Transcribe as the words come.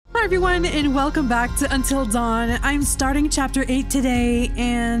Hello everyone and welcome back to Until Dawn. I'm starting chapter 8 today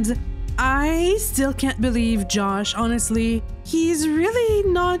and I still can't believe Josh, honestly. He's really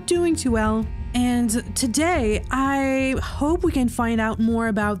not doing too well. And today, I hope we can find out more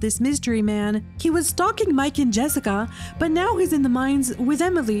about this mystery man. He was stalking Mike and Jessica, but now he's in the mines with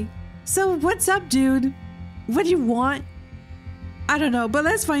Emily. So what's up, dude? What do you want? I don't know, but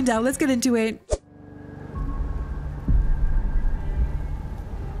let's find out. Let's get into it.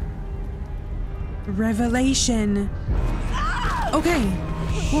 Revelation. Okay,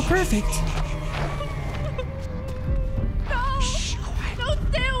 well, perfect. No! Shh, quiet. No,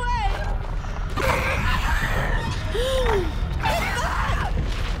 stay away!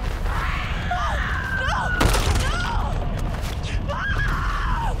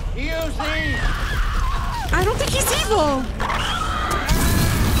 Easy! I don't think he's evil.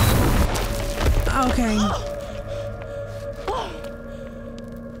 Okay.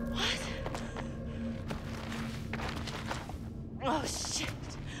 Oh shit!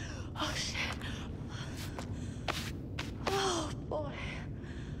 Oh shit! Oh boy!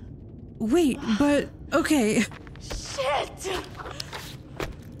 Wait, but okay. Shit!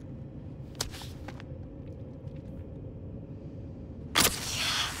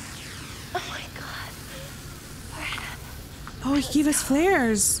 Oh my god! Oh, he gave us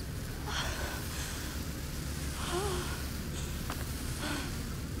flares.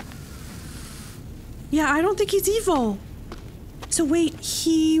 Yeah, I don't think he's evil. So wait,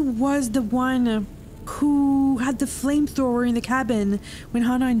 he was the one who had the flamethrower in the cabin when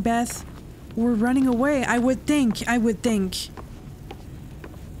Hannah and Beth were running away. I would think.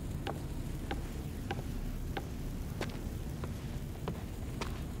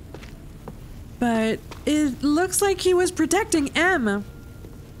 But it looks like he was protecting Em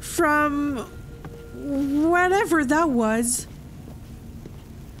from whatever that was.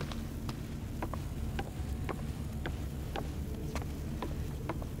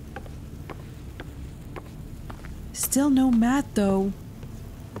 Still no Matt, though.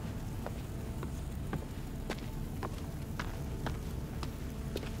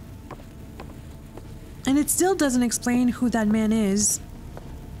 And it still doesn't explain who that man is.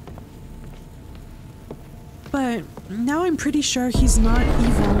 But now I'm pretty sure he's not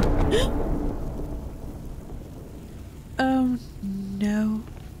evil. Oh, no.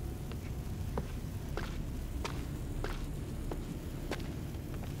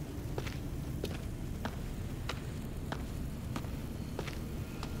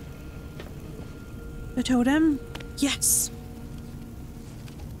 A totem? Yes.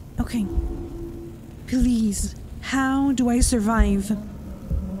 Okay. Please, how do I survive?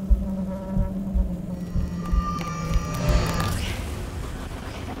 Okay.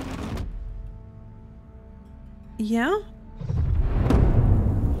 Yeah?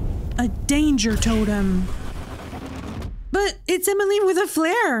 A danger totem. But it's Emily with a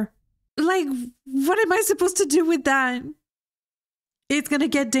flare. Like, what am I supposed to do with that? It's gonna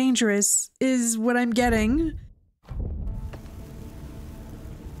get dangerous, is what I'm getting.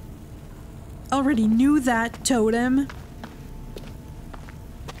 Already knew that, totem.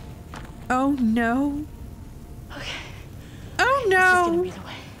 Oh no. Okay. Oh This is gonna no! be the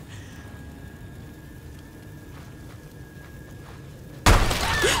way.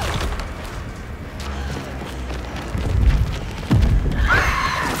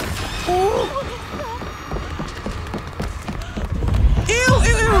 Oh! Ew,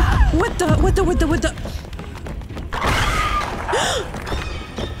 ew, ew! What the? What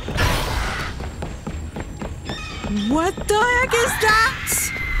the heck is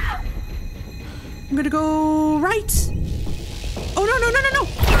that? I'm gonna go right. Oh, no.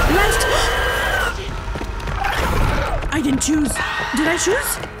 Left. I didn't choose. Did I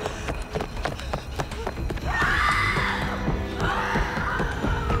choose?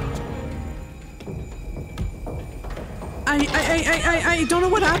 I don't know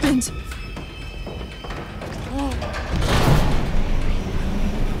what happened.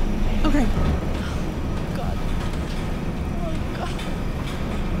 Okay. God. Oh god.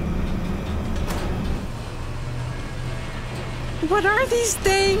 What are these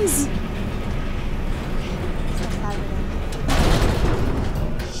things?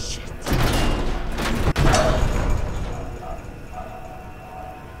 Shit.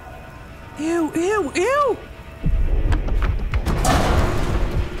 Ew.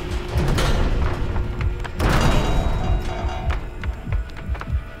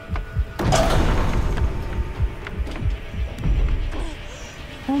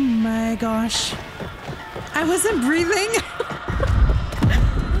 Oh my gosh. I wasn't breathing.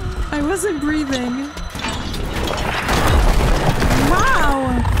 I wasn't breathing.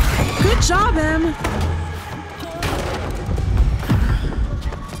 Wow. job, Em.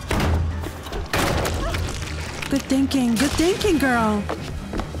 Good thinking, girl.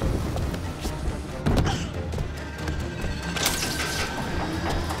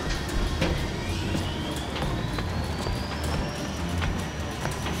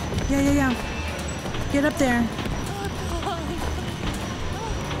 Yeah. Get up there.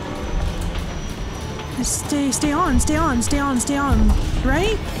 Stay on.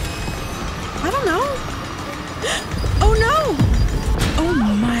 Right? I don't know. Oh no! Oh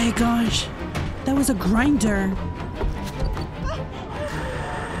my gosh. That was a grinder.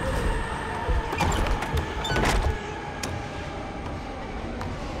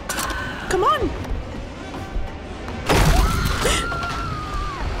 Come on!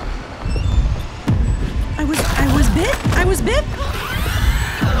 I was bit?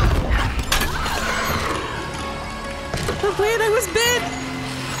 Oh wait, I was bit!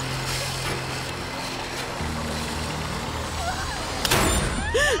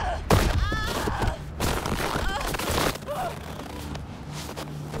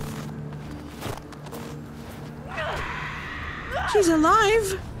 She's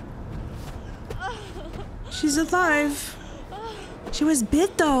alive! She's alive. She was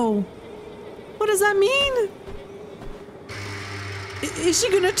bit though. What does that mean? Is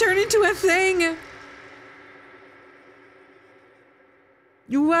she gonna turn into a thing?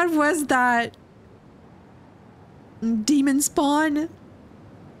 What was that? Demon spawn?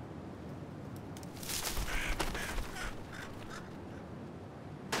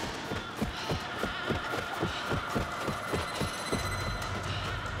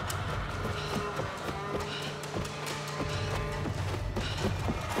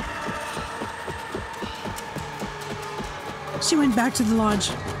 She went back to the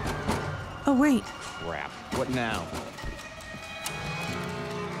lodge. Oh, wait. Crap. What now?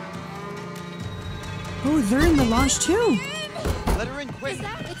 Oh, they're in the lodge too. Let her in quick. Is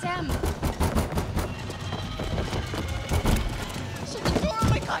that? It's Em. Shut the door! Oh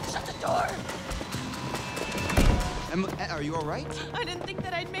my God! Shut the door! Are you all right? I didn't think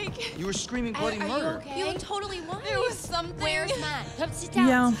that I'd make it. You were screaming bloody Are you murder. okay? You look totally lying. There was something. Where's Matt? Come sit down.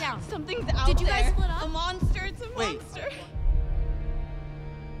 Yeah. Sit down. Something's out Did you there. guys split up? A monster. It's a Wait. monster.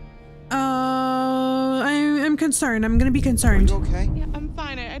 I'm concerned. I'm gonna be concerned. Are you okay? Yeah, I'm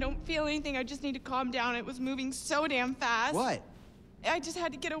fine. I don't feel anything. I just need to calm down. It was moving so damn fast. What? I just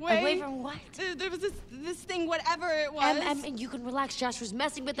had to get away. Away from what? There was this thing, whatever it was. And you can relax. Josh was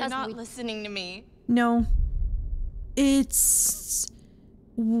messing with You're us. not listening to me. No. It's...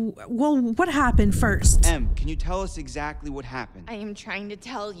 Well, what happened first? Em, can you tell us exactly what happened? I am trying to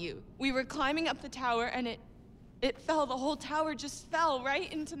tell you. We were climbing up the tower and it fell. The whole tower just fell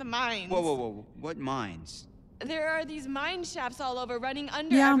right into the mines. Whoa. What mines? There are these mine shafts all over, running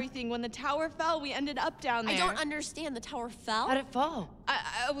under Yeah. everything. When the tower fell, we ended up down there. I don't understand. The tower fell? How'd it fall?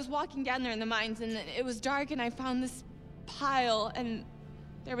 I was walking down there in the mines, and it was dark, and I found this pile, and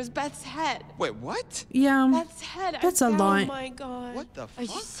there was Beth's head. Wait, what? Yeah. Beth's head. That's a lot. Oh my God. What the Are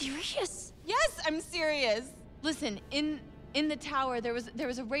fuck? you serious? Yes, I'm serious. Listen, in the tower, there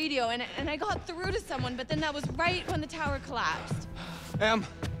was a radio, and I got through to someone, but then that was right when the tower collapsed. Em,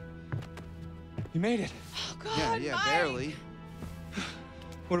 you made it. Oh God, Yeah, Mike. barely.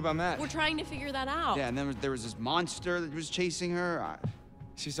 What about Matt? We're trying to figure that out. Yeah, and then there was this monster that was chasing her.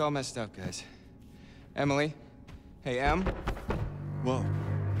 She's all messed up, guys. Emily? Hey, Em? Whoa.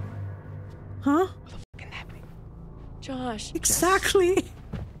 Huh? Josh. Exactly.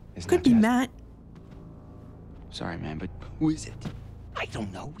 It's Could not be Jess. Matt. Sorry, man, but who is it? I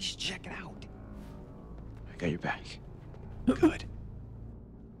don't know. We should check it out. I got your back. Good.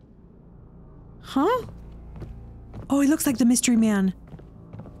 Huh? Oh, he looks like the mystery man.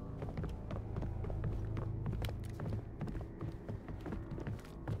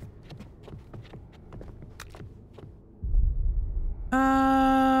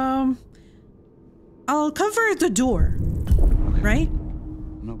 I'll cover the door. Okay. Right?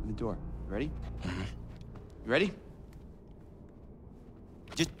 I'm gonna open the door. You ready? You ready?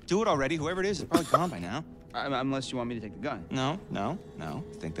 Just do it already. Whoever it is probably gone by now. Unless you want me to take the gun. No. I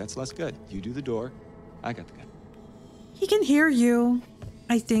think that's less good. You do the door. I got the gun. He can hear you,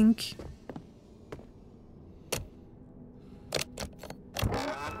 I think.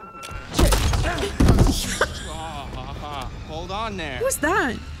 Hold on there. Who's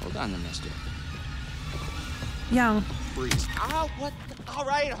that? Hold on there, mister. Yeah. Freeze. Ow, what? All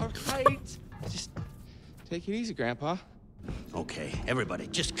right. Just take it easy, Grandpa. Okay, everybody,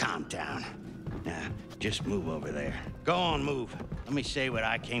 just calm down. Now, just move over there. Go on, move. Let me say what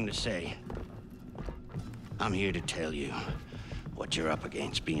I came to say. I'm here to tell you what you're up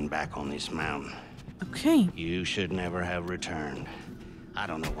against being back on this mountain. Okay. You should never have returned. I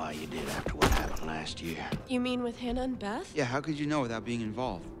don't know why you did after what happened last year. You mean with Hannah and Beth? Yeah, how could you know without being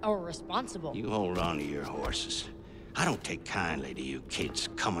involved? Or responsible? You hold on to your horses. I don't take kindly to you kids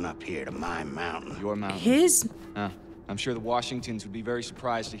coming up here to my mountain. Your mountain. His. I'm sure the Washingtons would be very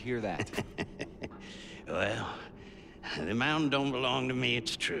surprised to hear that. Well, the mountain don't belong to me,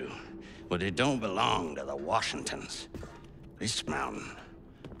 it's true. But it don't belong to the Washingtons. This mountain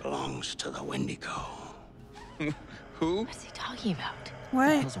belongs to the Wendigo. Who? What's he talking about?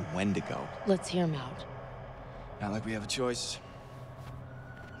 What? Who's a Wendigo? Let's hear him out. Not like we have a choice.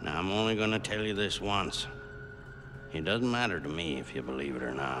 Now, I'm only gonna tell you this once. It doesn't matter to me if you believe it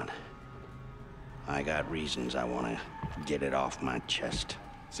or not. I got reasons I want to get it off my chest.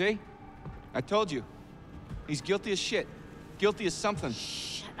 See? I told you. He's guilty as shit. Guilty as something.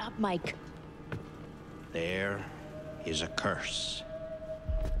 Shut up, Mike. There is a curse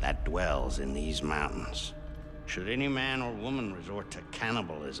that dwells in these mountains. Should any man or woman resort to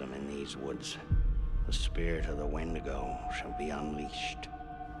cannibalism in these woods, the spirit of the Wendigo shall be unleashed.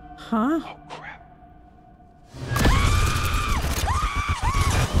 Huh? Oh, crap.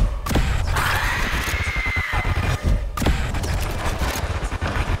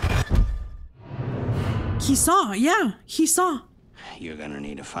 He saw. Yeah, he saw. You're gonna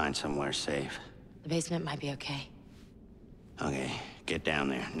need to find somewhere safe. The basement might be okay. Okay, get down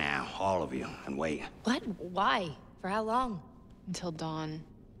there now, all of you, and wait. What? Why? For how long? Until dawn.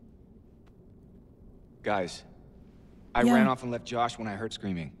 Guys, I Yeah. ran off and left Josh when I heard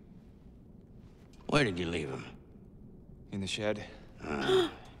screaming. Where did you leave him? In the shed.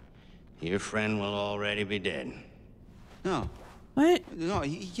 Your friend will already be dead. No. What? No,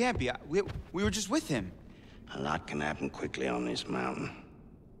 he can't be. We were just with him. A lot can happen quickly on this mountain.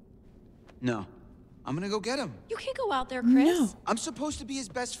 No. I'm gonna go get him. You can't go out there, Chris. No. I'm supposed to be his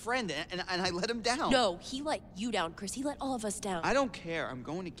best friend, and I let him down. No, he let you down, Chris. He let all of us down. I don't care. I'm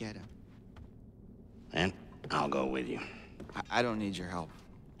going to get him. Then I'll go with you. I don't need your help.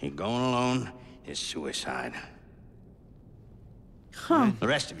 You're going alone is suicide. Huh. The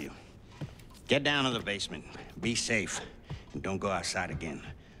rest of you, get down to the basement. Be safe. And don't go outside again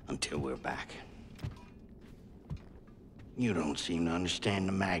until we're back. You don't seem to understand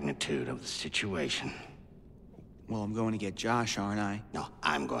the magnitude of the situation. Well, I'm going to get Josh, aren't I? No,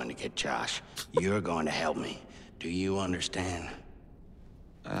 I'm going to get Josh. You're going to help me. Do you understand?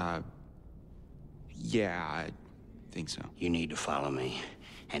 Yeah, I think so. You need to follow me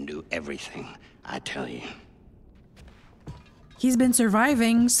and do everything I tell you. He's been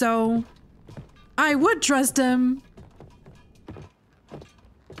surviving, so I would trust him.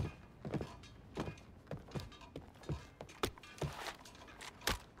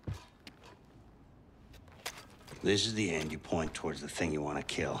 This is the end. You point towards the thing you want to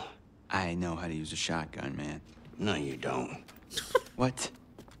kill. I know how to use a shotgun, man. No, you don't. What?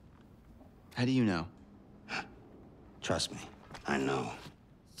 How do you know? Trust me, I know.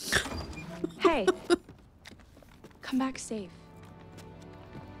 Hey. Come back safe.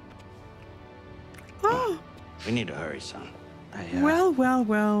 Oh, We need to hurry, son. well, well,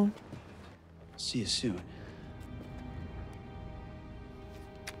 well. See you soon.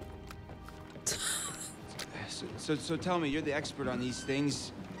 So tell me, you're the expert on these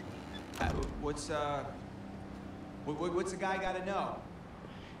things. What's a guy gotta know?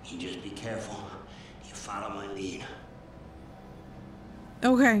 You just be careful. You follow my lead.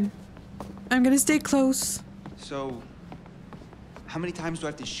 Okay. I'm gonna stay close. So, how many times do I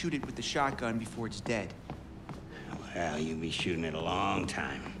have to shoot it with the shotgun before it's dead? Well, you'll be shooting it a long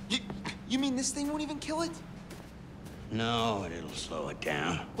time. You mean this thing won't even kill it? No, it'll slow it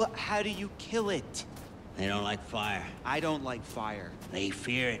down. Well, how do you kill it? They don't like fire. I don't like fire. They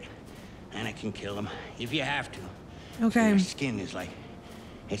fear it. And it can kill them if you have to. Okay. Your skin is like...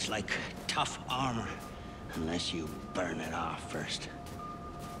 it's like tough armor. Unless you burn it off first.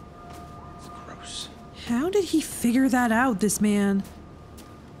 It's gross. How did he figure that out, this man?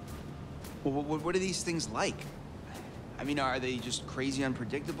 Well, what are these things like? I mean, are they just crazy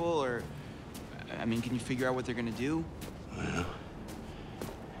unpredictable, or... I mean, can you figure out what they're gonna do? Well,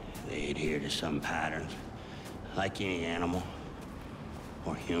 they adhere to some patterns. Like any animal.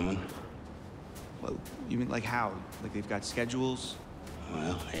 Or human. Well, you mean like how? Like they've got schedules?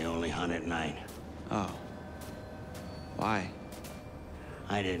 Well, they only hunt at night. Oh. Why?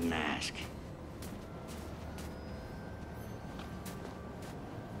 I didn't ask.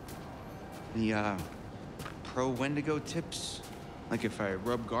 Any, pro Wendigo tips? Like if I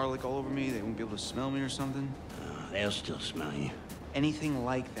rub garlic all over me, they won't be able to smell me or something? They'll still smell you. Anything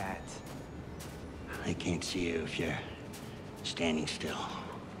like that? They can't see you if you're standing still.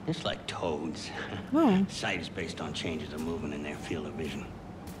 It's like toads. Oh. Sight is based on changes of movement in their field of vision.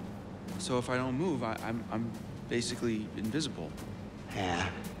 So if I don't move, I'm basically invisible. Yeah.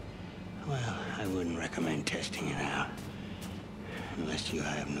 Well, I wouldn't recommend testing it out. Unless you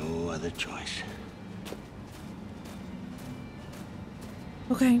have no other choice.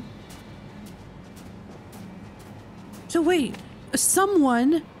 Okay. So wait,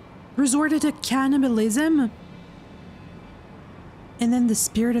 someone resorted to cannibalism? And then the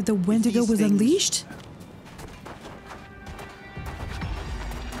spirit of the Wendigo was unleashed?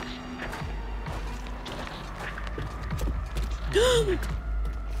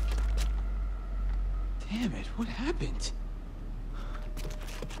 Damn it, what happened?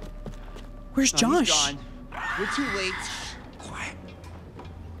 Where's Oh, Josh? he's gone. We're too late. Quiet.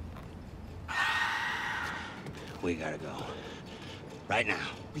 We gotta go. Right now.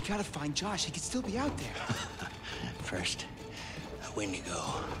 We gotta find Josh. He could still be out there. First, a Wendigo.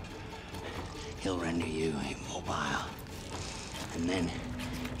 He'll render you immobile. And then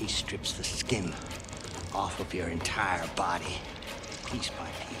he strips the skin off of your entire body, piece by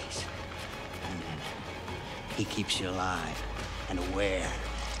piece. And then he keeps you alive and aware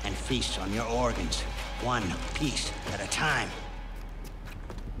and feasts on your organs, one piece at a time.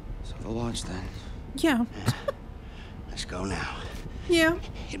 So the launch then. Yeah. Let's go now. Yeah.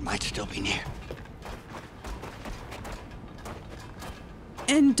 It might still be near.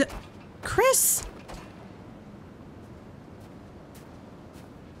 And Chris?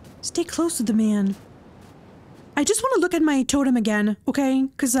 Stay close to the man. I just want to look at my totem again, okay?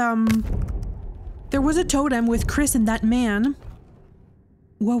 Because, there was a totem with Chris and that man.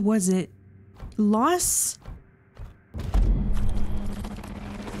 What was it? Loss?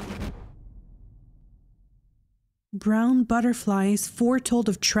 Brown butterflies foretold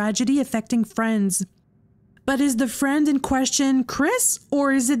of tragedy affecting friends. But is the friend in question Chris,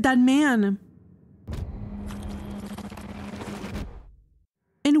 or is it that man?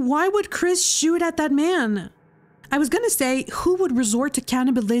 And why would Chris shoot at that man? I was gonna say, who would resort to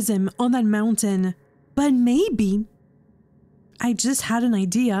cannibalism on that mountain? But maybe, I just had an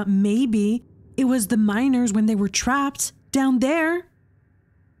idea, maybe it was the miners when they were trapped down there.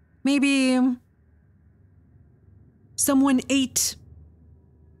 Maybe someone ate,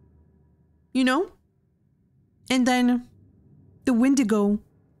 you know? And then the Wendigo,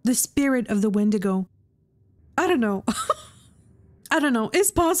 the spirit of the Wendigo. I don't know. I don't know.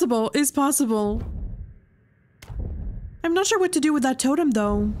 It's possible. It's possible. I'm not sure what to do with that totem,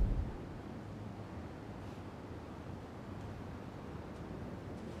 though.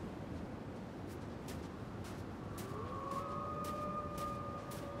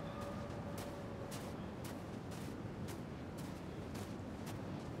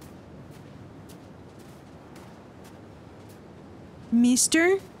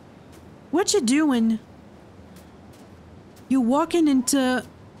 Mister? What you doing? You walking into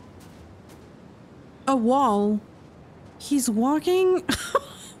a wall. He's walking?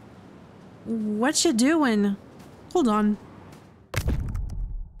 What you doing? Hold on.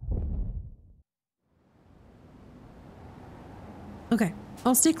 Okay,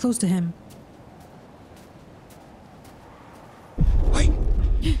 I'll stay close to him. Wait!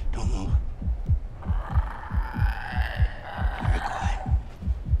 Don't move. Very quiet.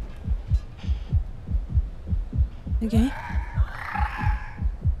 Okay.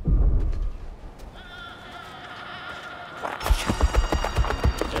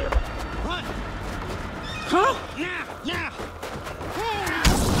 Run! Huh? Now! Now!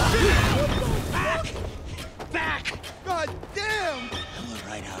 Back! Back! God damn! And we're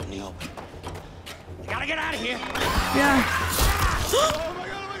right out in the open. We gotta get out of here! Yeah. Oh my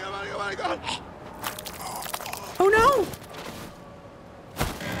god, oh my god, oh my god, oh my god! Oh no!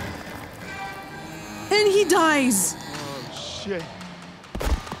 And he dies. Oh shit.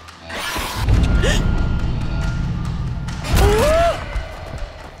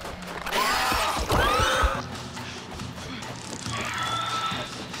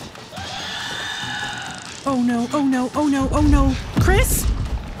 Oh no, oh no, oh no, oh no. Chris?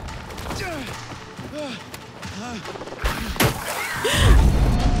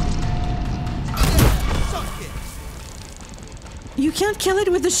 You can't kill it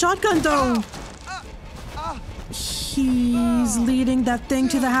with the shotgun though. He's leading that thing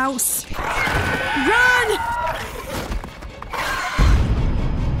to the house. Run!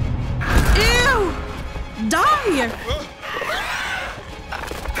 Ew! Die!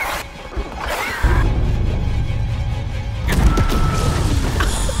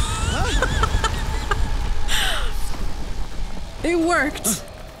 It worked.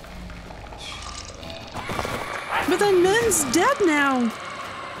 But that man Everyone's dead now.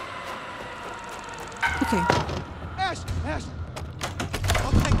 Okay. Ash! Ash!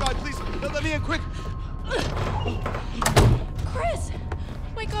 Oh, thank God, please, let me in quick. Chris!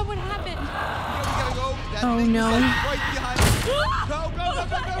 Oh my God, what happened? We gotta go. That Oh, thing is, no. like, right behind us.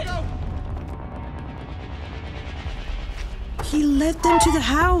 Go! He led them to the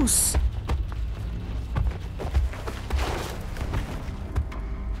house.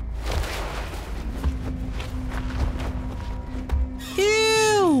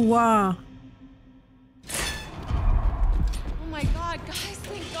 Ew! Oh my God, guys,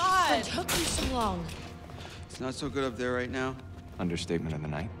 thank God! What took you so long? It's not so good up there right now. Understatement of the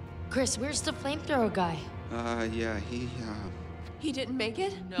night. Chris, where's the flamethrower guy? Yeah, He didn't make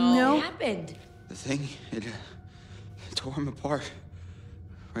it? No. What happened? the thing, it tore him apart.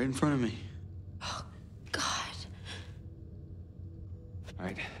 Right in front of me. God. All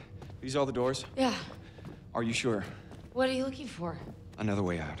right. These all the doors? Yeah. Are you sure? What are you looking for? Another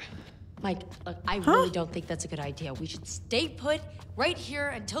way out. Mike, look, I really don't think that's a good idea. We should stay put right here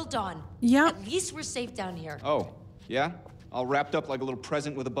until dawn. Yeah. At least we're safe down here. Oh, yeah? All wrapped up like a little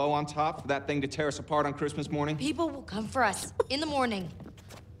present with a bow on top for that thing to tear us apart on Christmas morning? People will come for us in the morning.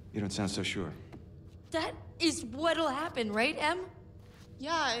 You don't sound so sure. That is what'll happen, right, Em?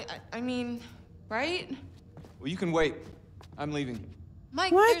 Yeah, I mean, right? Well, you can wait. I'm leaving.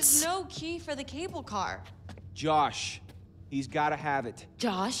 Mike, What? there's no key for the cable car. Josh. He's gotta have it.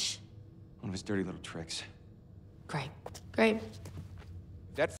 Josh? One of his dirty little tricks. Great. Great.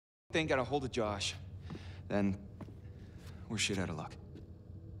 If that thing got a hold of Josh, then we're shit out of luck.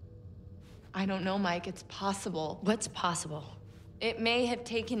 I don't know, Mike, it's possible. What's possible? It may have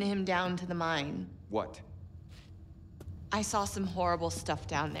taken him down to the mine. What? I saw some horrible stuff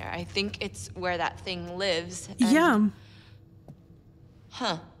down there. I think it's where that thing lives. and- Yeah.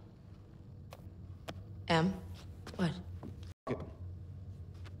 Huh. Em? What?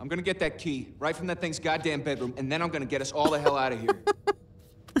 I'm gonna get that key right from that thing's goddamn bedroom, and then I'm gonna get us all the hell out of here.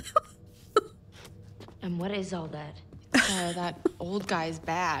 And what is all that? That old guy's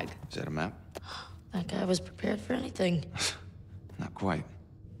bag. Is that a map? That guy was prepared for anything. Not quite.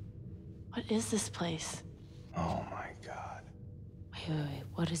 What is this place? Oh my God. Wait.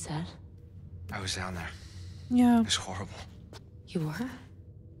 What is that? I was down there. Yeah. It's horrible. You were?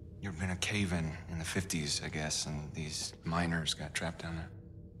 There'd been a cave-in in the 50s, I guess, and these miners got trapped down there.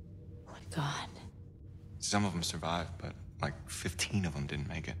 Oh my God. Some of them survived, but like 15 of them didn't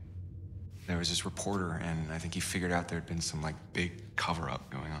make it. There was this reporter, and I think he figured out there'd been some like big cover-up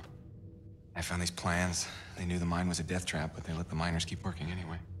going on. I found these plans. They knew the mine was a death trap, but they let the miners keep working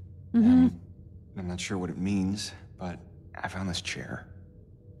anyway. And I'm not sure what it means, but I found this chair.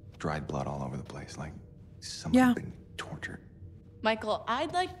 Dried blood all over the place, like somebody had been tortured. Michael,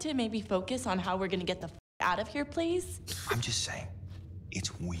 I'd like to maybe focus on how we're gonna get the out of here, please. I'm just saying,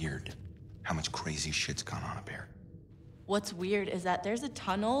 it's weird how much crazy shit's gone on up here. What's weird is that there's a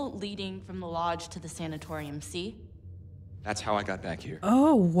tunnel leading from the lodge to the sanatorium, see? That's how I got back here.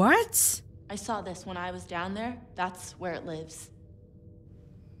 Oh, what? I saw this when I was down there. That's where it lives.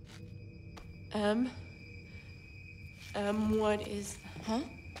 What is... Huh?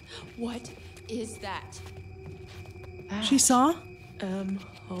 What is that? She saw?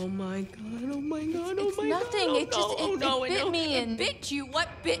 Oh my God, oh my God, It's nothing. It just it bit me and bit you. What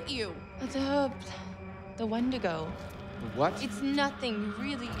bit you? The Wendigo. What? It's nothing,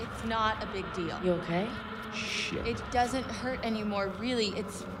 really. It's not a big deal. You okay? Shit. It doesn't hurt anymore, really.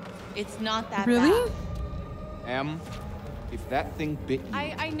 It's not that Really? bad. If that thing bit you...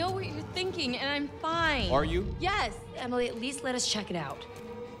 I know what you're thinking, and I'm fine. Are you? Yes. Emily, at least let us check it out.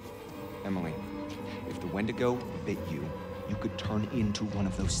 Emily, if the Wendigo bit you, you could turn into one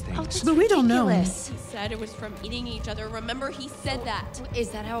of those things. But we don't know. Ridiculous. He said it was from eating each other. Remember, he said that. Is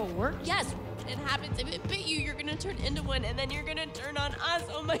that how it works? Yes, it happens. If it bit you, you're gonna turn into one, and then you're gonna turn on us.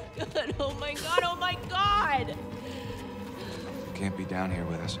 Oh my God, oh my God, oh my God! You can't be down here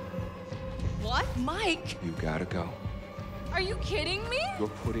with us. What? Mike! You gotta go. Are you kidding me? You're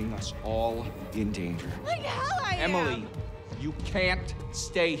putting us all in danger. Like hell I am. Emily, you can't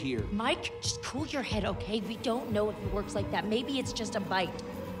stay here. Mike, just cool your head, okay? We don't know if it works like that. Maybe it's just a bite.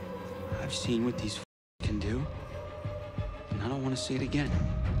 I've seen what these can do, and I don't want to see it again.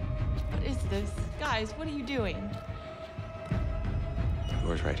 What is this? Guys, what are you doing?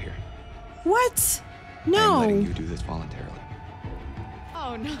 Door's right here. What? I'm letting No. you do this voluntarily.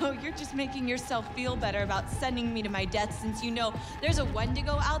 Oh no, you're just making yourself feel better about sending me to my death since you know there's a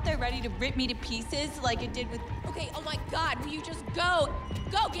Wendigo out there ready to rip me to pieces like it did with... Okay, oh my God, will you just go?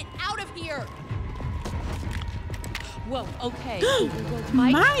 Go, get out of here! Whoa, okay.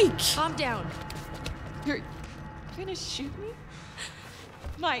 Mike, Mike! calm down. You're gonna shoot me?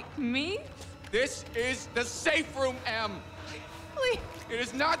 Mike, me? This is the safe room, Em. Please, It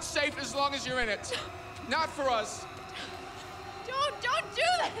is not safe as long as you're in it. Not for us. don't do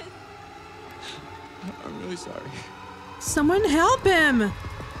this! I'm really sorry. Someone help him!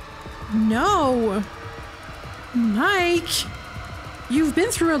 No! Mike! You've been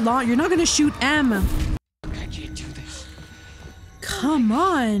through a lot. You're not gonna shoot M. I can't do this. Come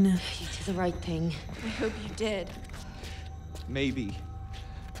on. You did the right thing. I hope you did. Maybe.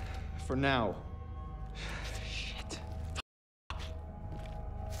 For now. Shit.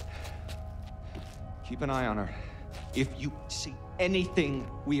 Keep an eye on her. If you see anything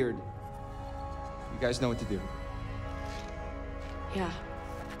weird, you guys know what to do. Yeah.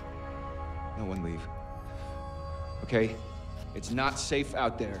 No one leave. Okay? It's not safe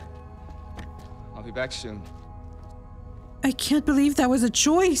out there. I'll be back soon. I can't believe that was a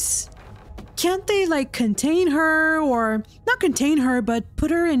choice. Can't they like contain her, or not contain her, but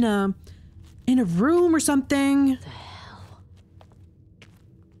put her in a room or something? The hell?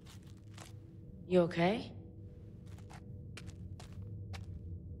 You okay?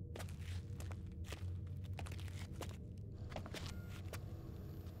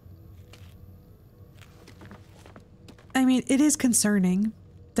 I mean, it is concerning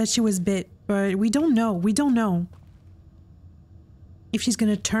that she was bit, but we don't know. We don't know if she's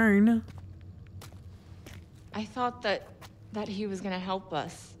gonna turn. I thought that he was gonna help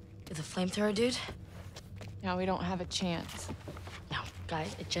us. You're the flamethrower dude? Now we don't have a chance. No,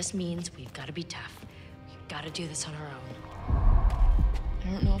 guys, it just means we've got to be tough. We've got to do this on our own.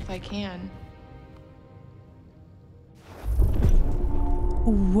 I don't know if I can.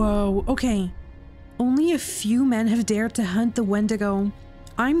 Whoa, okay. Only a few men have dared to hunt the Wendigo.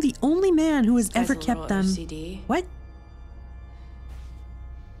 I'm the only man who has ever kept them. OCD. What?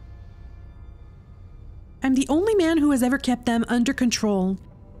 I'm the only man who has ever kept them under control.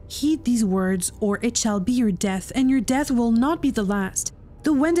 Heed these words, or it shall be your death, and your death will not be the last.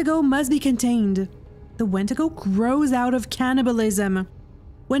 The Wendigo must be contained. The Wendigo grows out of cannibalism.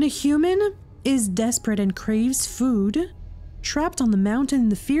 When a human is desperate and craves food, trapped on the mountain in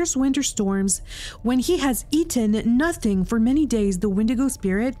the fierce winter storms, when he has eaten nothing for many days, the Wendigo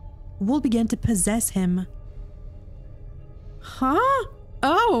spirit will begin to possess him. Huh?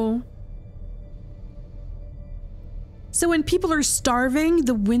 Oh. So when people are starving,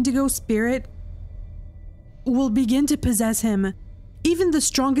 the Wendigo spirit will begin to possess him. Even the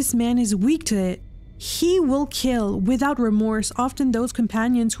strongest man is weak to it. He will kill without remorse, often those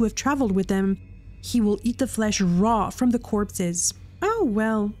companions who have traveled with him. He will eat the flesh raw from the corpses. Oh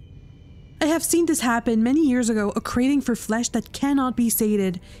well. I have seen this happen many years ago, a craving for flesh that cannot be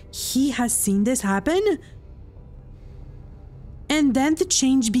sated. He has seen this happen? And then the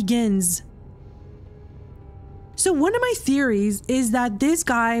change begins. So one of my theories is that this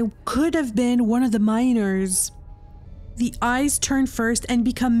guy could have been one of the miners. The eyes turn first and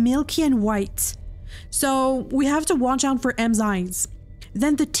become milky and white. So we have to watch out for M's eyes.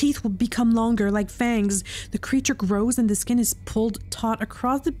 Then the teeth will become longer like fangs. The creature grows and the skin is pulled taut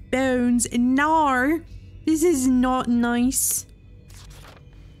across the bones. Nar, this is not nice.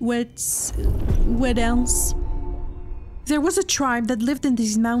 What else? There was a tribe that lived in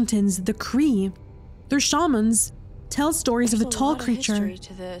these mountains, the Cree. Their shamans tell stories of a tall creature. History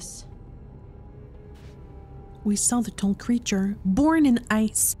to this. We saw the tall creature, born in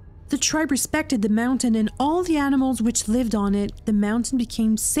ice. The tribe respected the mountain and all the animals which lived on it. The mountain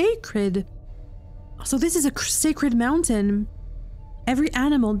became sacred. So this is a sacred mountain. Every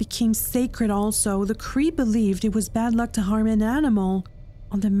animal became sacred also. The Cree believed it was bad luck to harm an animal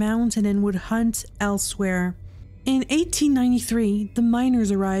on the mountain and would hunt elsewhere. In 1893, the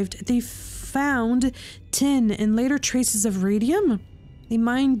miners arrived. They found tin and later traces of radium. They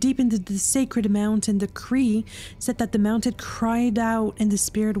mined deep into the sacred mountain. The Cree said that the mountain cried out and the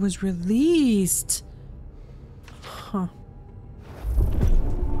spirit was released. Huh.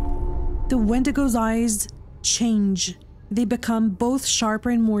 The Wendigo's eyes change. They become both sharper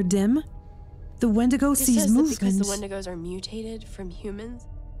and more dim. The Wendigo sees movement. Because the Wendigos are mutated from humans,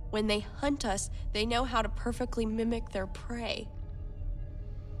 when they hunt us, they know how to perfectly mimic their prey.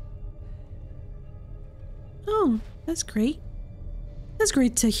 Oh, that's great. That's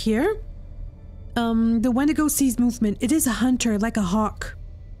great to hear. The Wendigo sees movement. It is a hunter like a hawk,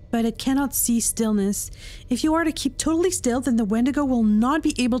 but it cannot see stillness. If you are to keep totally still, then the Wendigo will not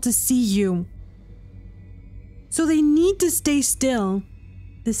be able to see you. So they need to stay still.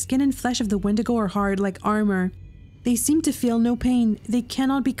 The skin and flesh of the Wendigo are hard like armor. They seem to feel no pain. They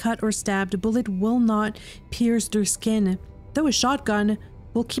cannot be cut or stabbed. A bullet will not pierce their skin, though a shotgun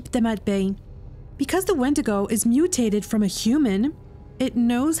will keep them at bay. Because the Wendigo is mutated from a human, it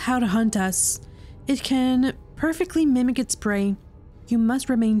knows how to hunt us. It can perfectly mimic its prey. You must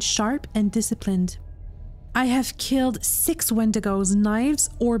remain sharp and disciplined. I have killed 6 Wendigos. Knives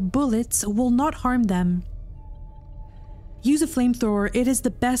or bullets will not harm them. Use a flamethrower. It is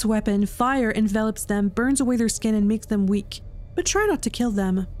the best weapon. Fire envelops them, burns away their skin, and makes them weak. But try not to kill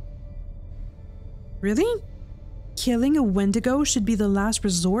them. Really? Killing a Wendigo should be the last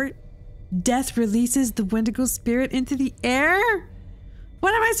resort? Death releases the Wendigo spirit into the air?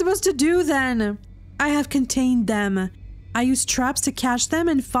 What am I supposed to do then? I have contained them. I used traps to catch them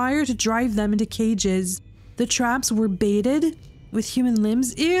and fire to drive them into cages. The traps were baited with human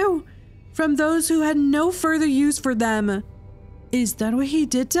limbs. Ew! From those who had no further use for them. Is that what he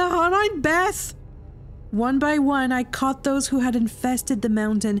did to Hannah and Beth? One by one, I caught those who had infested the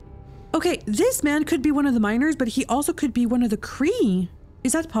mountain. Okay, this man could be one of the miners, but he also could be one of the Kree.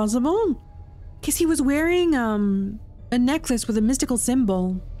 Is that possible? Because he was wearing a necklace with a mystical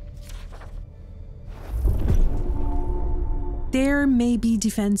symbol. There may be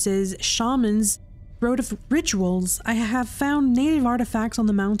defenses. Shamans wrote of rituals. I have found native artifacts on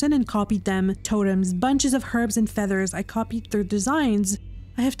the mountain and copied them. Totems, bunches of herbs and feathers. I copied their designs.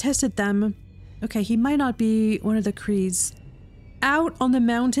 I have tested them. Okay, he might not be one of the Krees. Out on the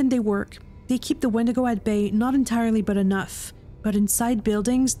mountain they work. They keep the Wendigo at bay, not entirely but enough. But inside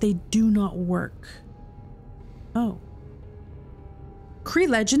buildings, they do not work. Oh. Kree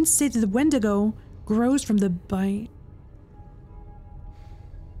legends say that the Wendigo grows from the bite.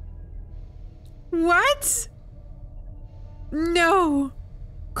 What? No.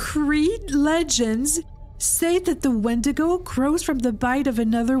 Kree legends say that the Wendigo grows from the bite of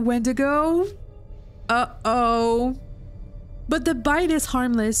another Wendigo? Uh-oh. But the bite is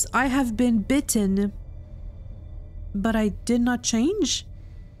harmless. I have been bitten. But I did not change?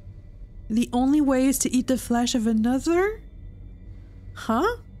 The only way is to eat the flesh of another?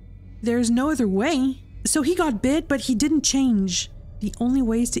 Huh? There's no other way. So he got bit, but he didn't change. The only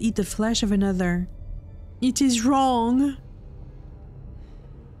way is to eat the flesh of another. It is wrong.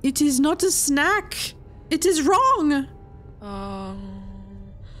 It is not a snack. It is wrong. Oh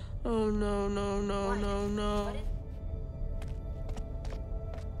no, no, no, no, no.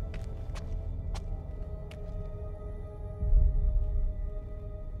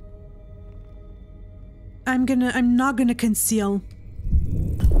 I'm not gonna conceal.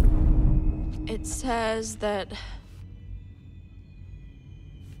 It says that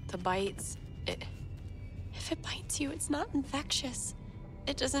the bites, if it bites you, it's not infectious.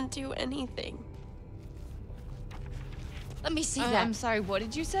 It doesn't do anything. Let me see that. I'm sorry, what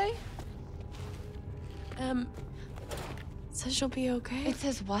did you say? It says you'll be okay. It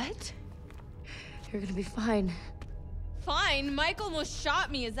says what? You're gonna be fine. Fine, Mike almost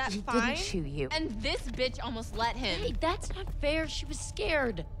shot me, is that He fine? didn't shoot you. And this bitch almost let him. Hey, that's not fair. She was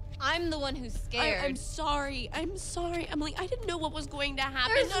scared. I'm the one who's scared. I'm sorry. I'm sorry, Emily. I didn't know what was going to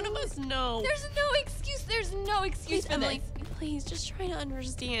happen. None of us know. There's no excuse. There's no excuse Please, for Emily, this. please, just try to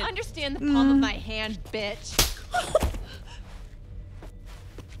understand. Understand the palm of my hand, bitch.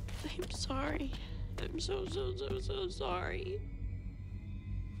 I'm sorry. I'm so sorry.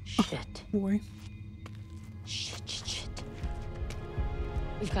 Shit. Boy. Shit.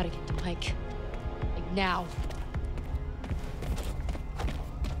 We've got to get to Mike. Like now.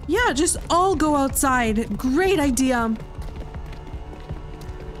 Yeah, just all go outside. Great idea.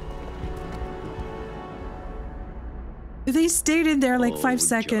 They stayed in there like 5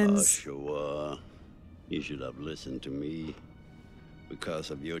 seconds. Joshua, you should have listened to me.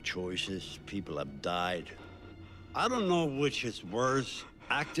 Because of your choices, people have died. I don't know which is worse,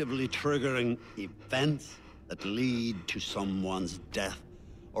 actively triggering events that lead to someone's death,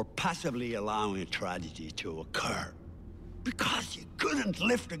 or passively allowing a tragedy to occur. Because you couldn't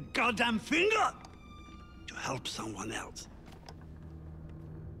lift a goddamn finger to help someone else.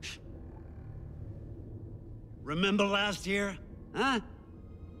 Remember last year, huh?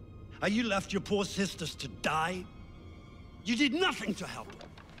 How you left your poor sisters to die? You did nothing to help them.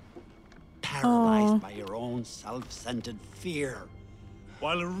 Paralyzed by your own self-centered fear,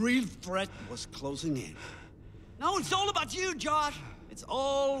 while a real threat was closing in. Now it's all about you, Josh. It's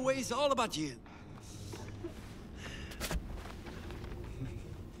always all about you.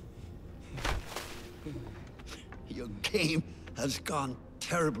 Your game has gone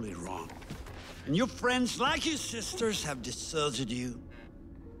terribly wrong. And your friends, like your sisters, have deserted you.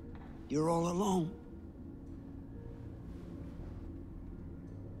 You're all alone.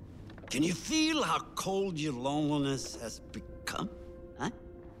 Can you feel how cold your loneliness has become? Huh?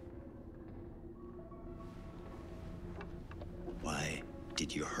 Why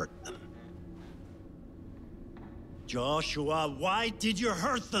did you hurt them? Joshua, why did you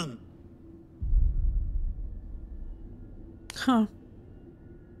hurt them? Huh.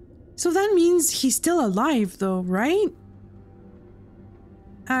 So that means he's still alive though, right?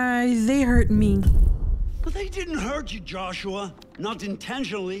 They hurt me. But they didn't hurt you, Joshua. Not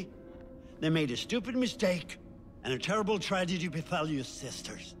intentionally. They made a stupid mistake, and a terrible tragedy befell your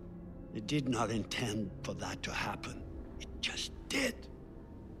sisters. They did not intend for that to happen. It just did.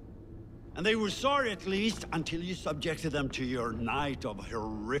 And they were sorry, at least, until you subjected them to your night of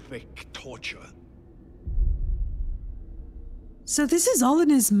horrific torture. So this is all in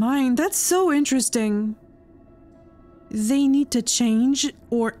his mind. That's so interesting. They need to change,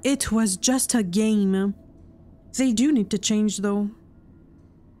 or it was just a game. They do need to change, though.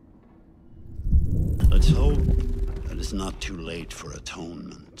 Let's hope that it's not too late for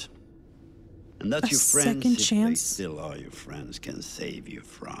atonement. And that your friends, if they still are your friends, can save you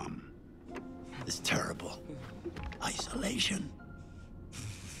from this terrible isolation.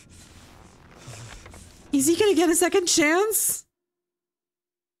 Is he gonna get a second chance?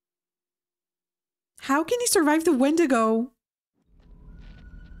 How can he survive the Wendigo?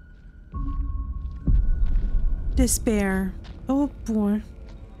 Despair. Oh boy.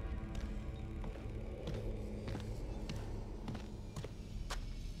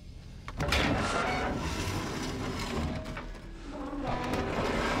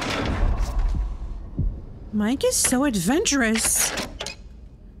 Mike is so adventurous.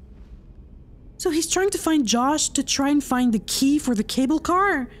 So he's trying to find Josh to try and find the key for the cable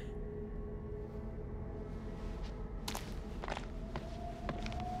car?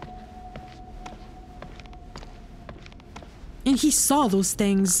 And he saw those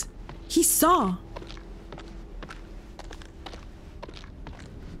things. He saw.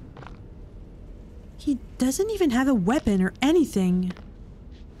 He doesn't even have a weapon or anything.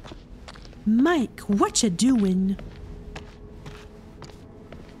 Mike, what you doing?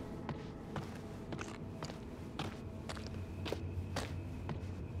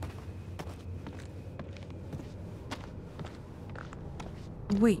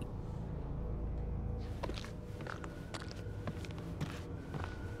 Wait.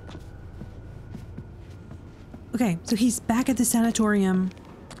 Okay, so he's back at the sanatorium.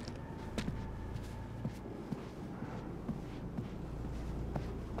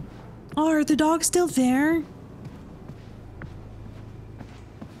 Are the dogs still there?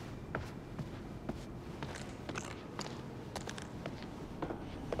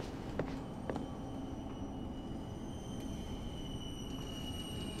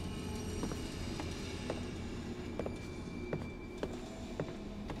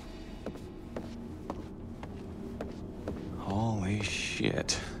 Holy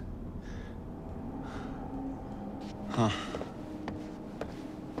shit. Huh.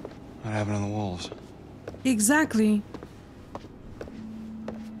 What happened to the wolves? Exactly.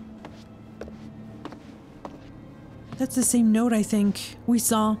 That's the same note I think we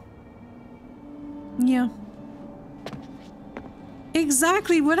saw. Yeah.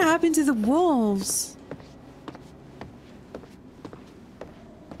 Exactly, what happened to the wolves?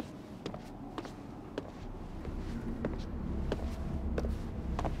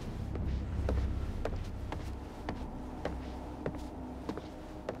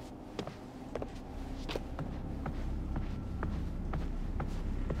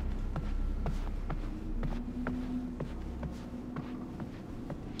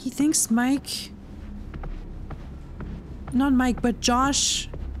 He thinks Mike... Not Mike, but Josh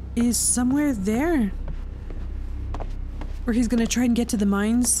is somewhere there. Or he's gonna try and get to the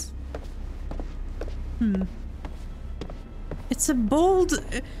mines. It's a bold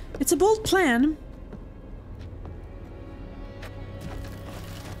plan.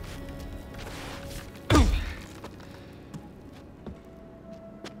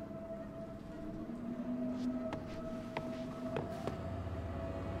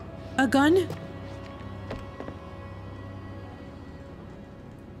 A gun?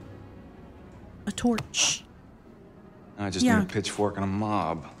 A torch. I just need a pitchfork and a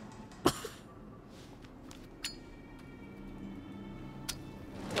mob.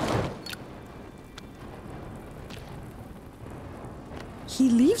 He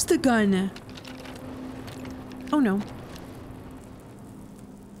leaves the gun. Oh no.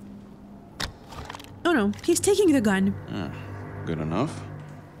 Oh no, he's taking the gun. Good enough.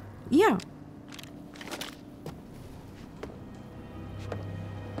 Yeah.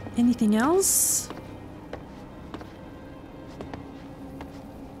 Anything else?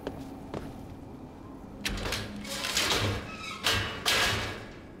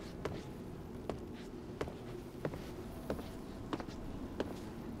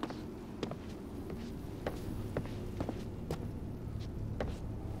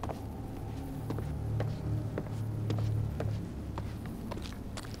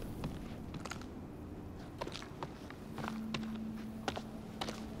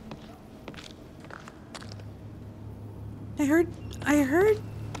 I heard.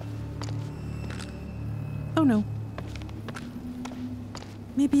 Oh no.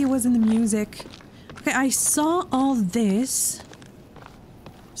 Maybe it was in the music. Okay, I saw all this.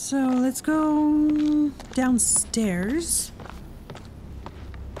 So let's go downstairs.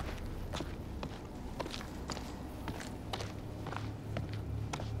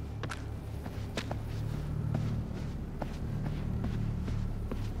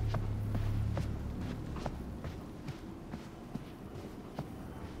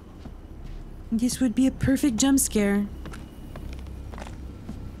 This would be a perfect jump scare.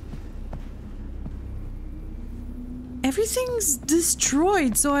 Everything's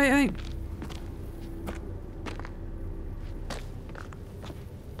destroyed, so I'm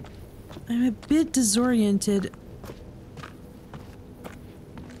a bit disoriented.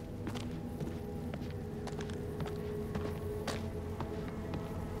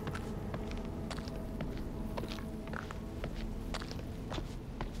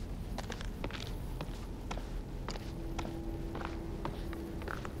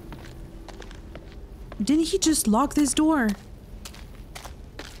 Didn't he just lock this door?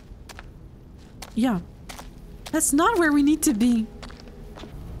 Yeah. That's not where we need to be.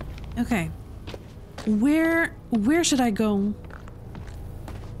 Okay. Where should I go?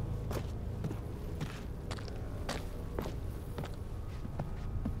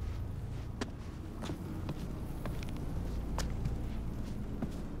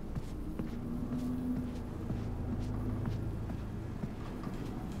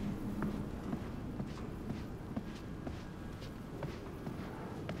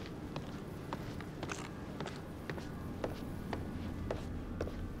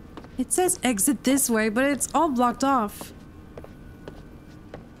 It says exit this way, but it's all blocked off.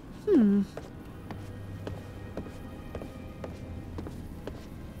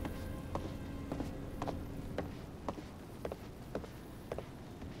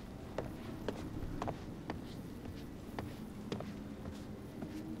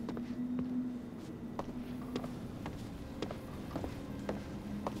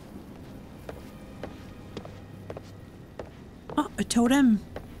 Oh, a totem.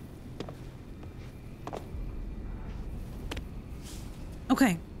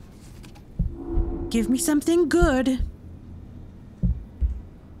 Okay. Give me something good.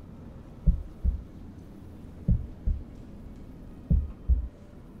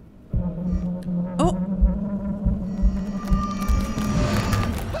 Oh.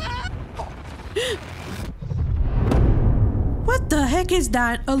 What the heck is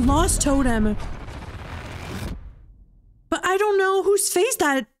that? A lost totem. But I don't know whose face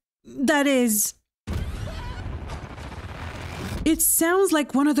that is. It sounds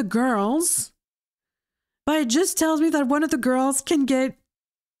like one of the girls, but it just tells me that one of the girls can get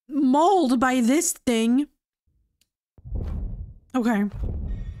mauled by this thing. Okay.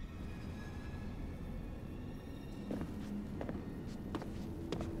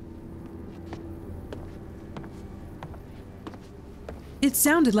 It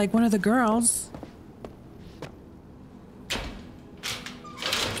sounded like one of the girls.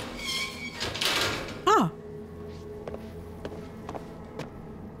 Ah.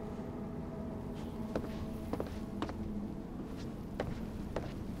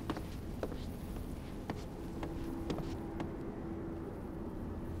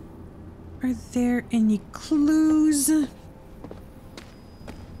 Are there any clues?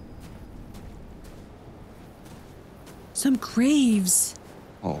 Some graves.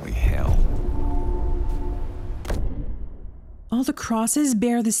 Holy hell. All the crosses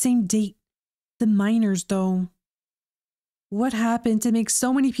bear the same date. The miners, though. What happened to make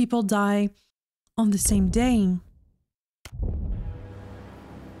so many people die on the same day?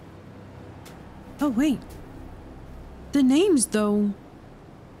 Oh, wait. The names, though.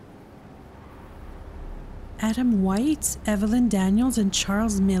 Adam White, Evelyn Daniels, and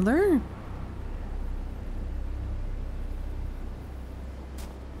Charles Miller?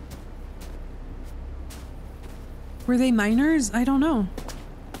 Were they minors? I don't know.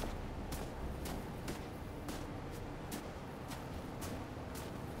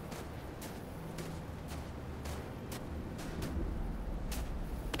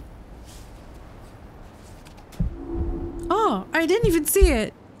 Oh, I didn't even see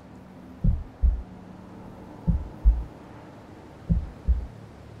it.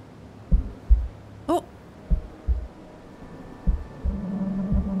 Oh.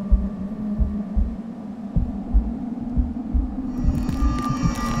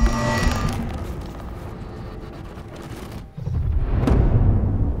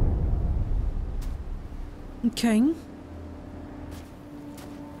 Okay.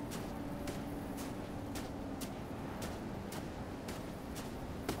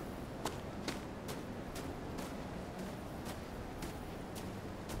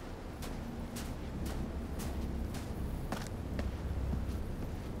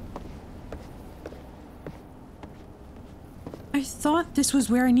 I thought this was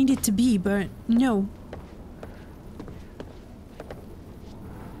where I needed to be, but no.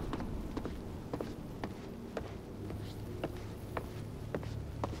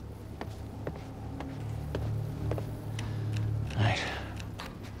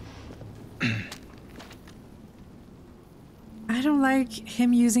 I don't like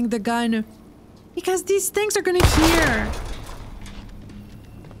him using the gun because these things are gonna hear.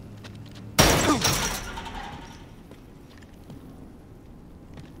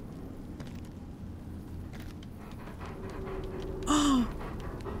 Oh,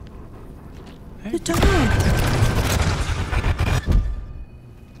 the dog.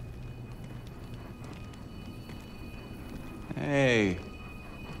 Hey. I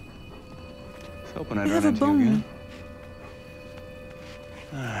was hoping I'd I have run a into you bone. again.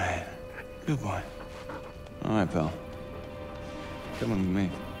 Alright. Good boy. Alright, pal. Come with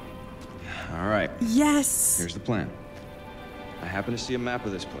me. Alright. Yes. Here's the plan. I happen to see a map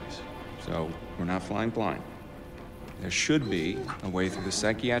of this place, so we're not flying blind. There should be a way through the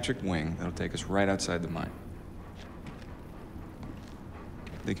psychiatric wing that'll take us right outside the mine.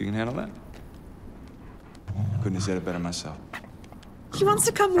 Think you can handle that? Couldn't have said it better myself. He wants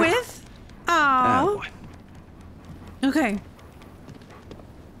to come with? Oh. Okay.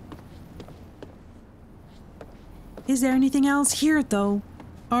 Is there anything else here, though?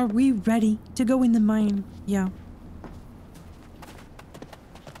 Are we ready to go in the mine? Yeah.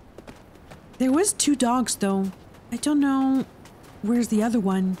 There was 2 dogs, though. I don't know. Where's the other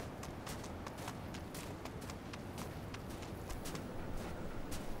one?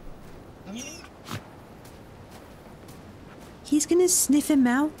 He's gonna sniff him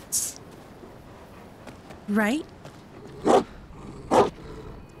out. Right?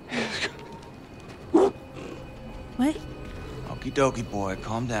 What? Okie dokie, boy.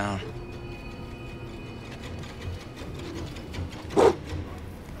 Calm down.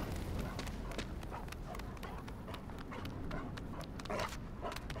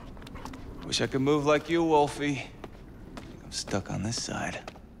 Wish I could move like you, Wolfie. I'm stuck on this side.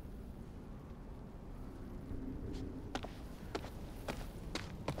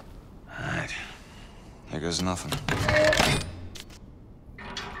 Alright. Here goes nothing.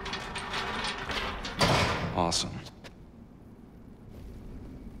 Awesome.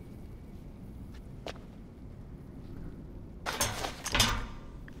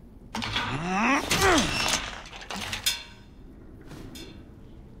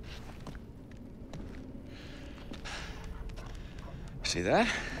 See that?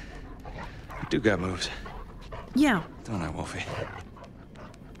 You do got moves. Yeah. Don't I, Wolfie?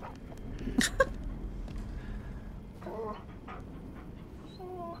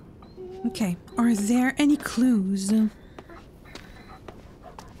 Okay. Are there any clues?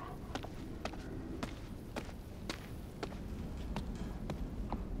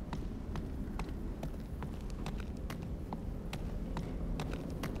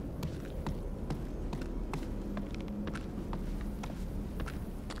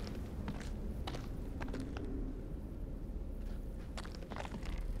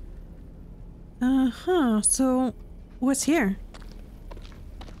 Uh-huh. So, what's here?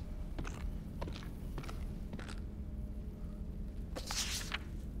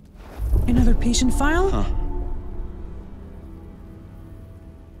 Another patient file? Huh.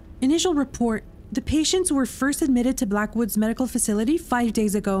 Initial report. The patients were first admitted to Blackwood's medical facility 5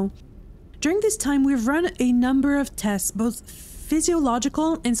 days ago. During this time, we've run a number of tests, both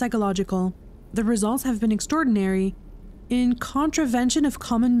physiological and psychological. The results have been extraordinary, in contravention of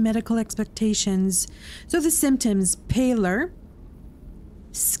common medical expectations. So the symptoms: paler,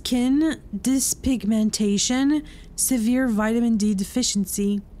 skin dyspigmentation, severe vitamin D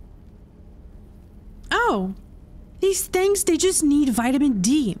deficiency. Oh, these things, they just need vitamin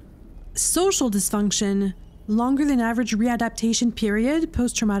D. Social dysfunction, longer than average readaptation period,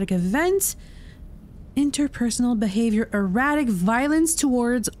 post-traumatic event, interpersonal behavior, erratic, violence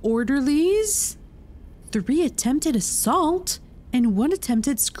towards orderlies, 3 attempted assault, and 1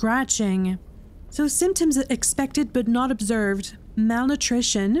 attempted scratching. So symptoms expected but not observed.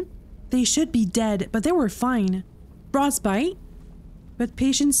 Malnutrition, they should be dead, but they were fine. Frostbite, but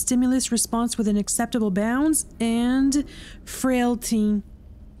patient stimulus response within acceptable bounds, and frailty.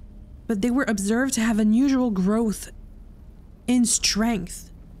 But they were observed to have unusual growth in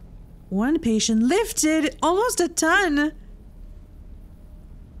strength. 1 patient lifted almost a ton.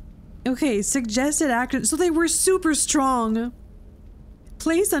 Okay, suggested action. So they were super strong.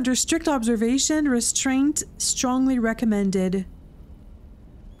 Placed under strict observation, restraint strongly recommended.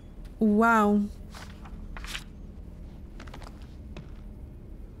 Wow.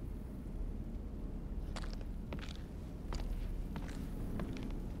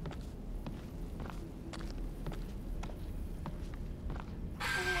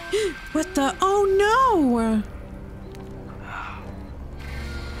 What the? Oh no!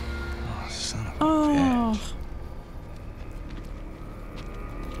 Oh, son of a Oh. bitch.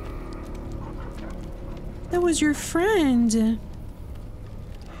 That was your friend.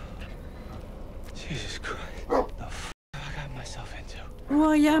 Jesus Christ. What the f I got myself into?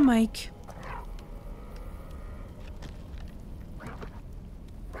 Well, yeah, Mike.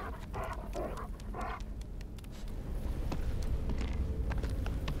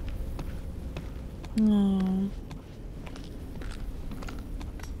 Oh.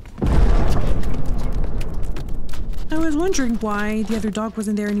 I was wondering why the other dog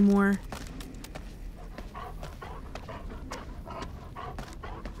wasn't there anymore.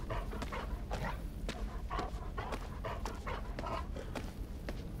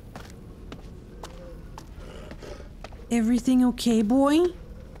 Everything okay, boy?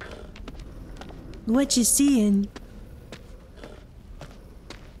 What you seeing?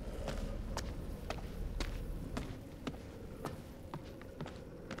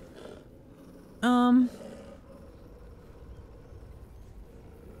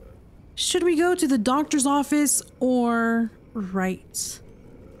 Should we go to the doctor's office or right?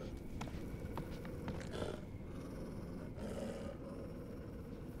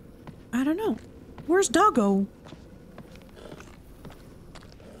 I don't know. Where's Doggo?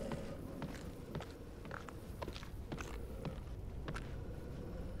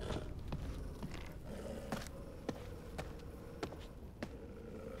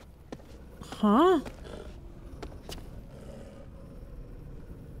 Huh?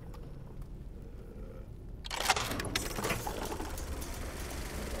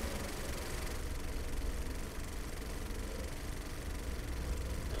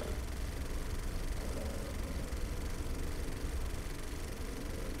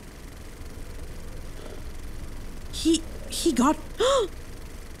 He got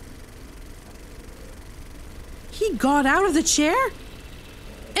he got out of the chair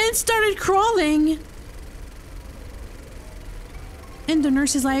and started crawling. And the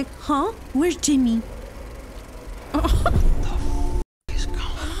nurse is like, huh? Where's Jimmy? What the f is going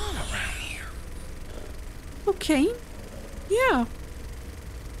on around here? Okay. Yeah.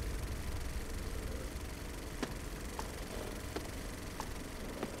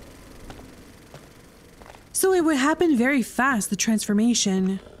 So it would happen very fast, the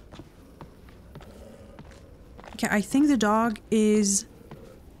transformation. Okay, I think the dog is...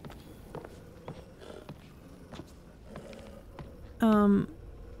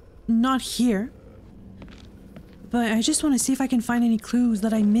 not here. But I just want to see if I can find any clues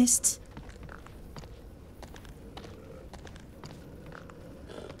that I missed.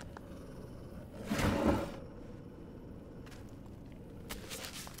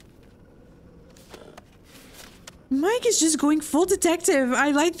 Mike is just going full detective.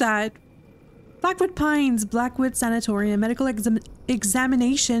 I like that. Blackwood Pines, Blackwood Sanatorium, medical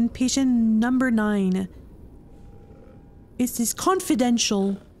examination, patient number 9. Is this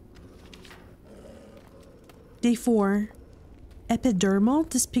confidential? Day 4. Epidermal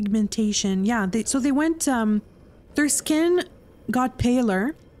dyspigmentation. Yeah, so they went, their skin got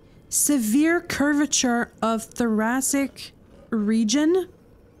paler. Severe curvature of thoracic region.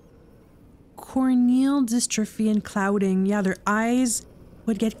 Corneal dystrophy and clouding. Yeah, their eyes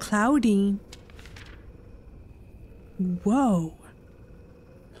would get cloudy. Whoa.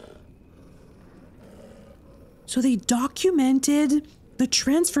 So they documented the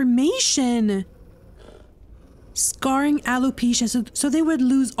transformation. Scarring alopecia. So they would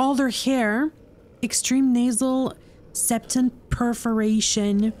lose all their hair. Extreme nasal septum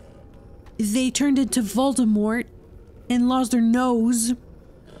perforation. They turned into Voldemort and lost their nose.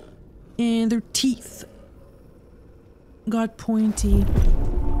 And their teeth got pointy.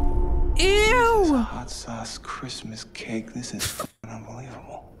 Ew! Hot sauce Christmas cake. This is fucking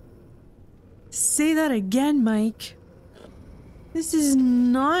unbelievable. Say that again, Mike. This is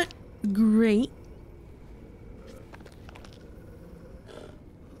not great.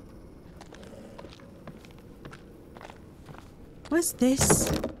 What's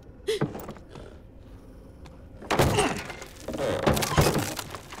this?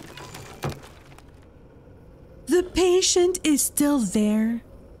 The patient is still there.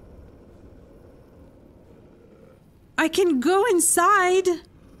 I can go inside.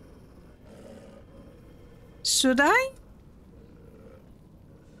 Should I?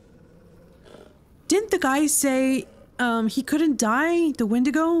 Didn't the guy say he couldn't die, the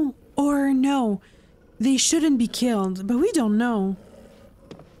Wendigo? Or no, they shouldn't be killed, but we don't know.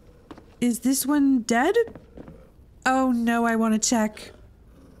 Is this one dead? Oh no, I want to check.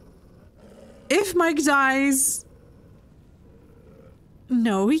 If Mike dies...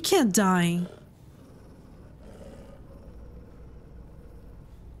 No, he can't die.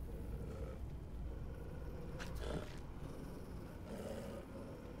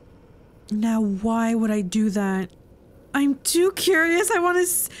 Now, why would I do that? I'm too curious. I want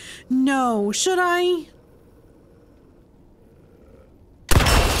to... No, should I?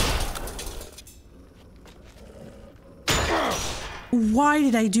 Why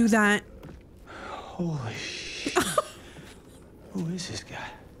did I do that? Holy shit. Who is this guy?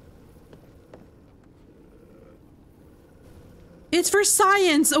 It's for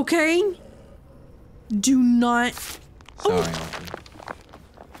science, okay? Do not... Sorry,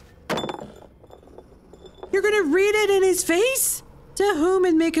 You're gonna read it in his face? To whom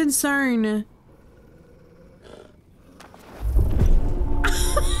it may concern.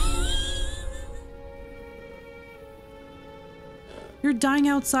 You're dying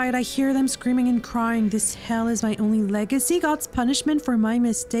outside. I hear them screaming and crying. This hell is my only legacy. God's punishment for my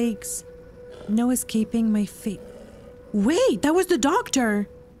mistakes. No escaping my fate. Wait, that was the doctor.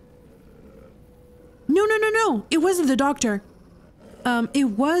 No. It wasn't the doctor. It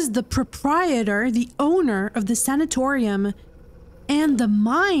was the proprietor, the owner of the sanatorium and the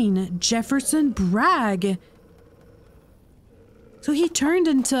mine, Jefferson Bragg. So he turned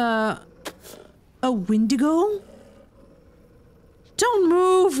into a Wendigo? Don't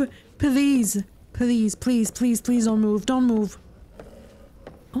move! Please. Please don't move. Don't move.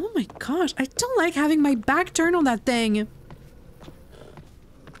 Oh my gosh, I don't like having my back turned on that thing.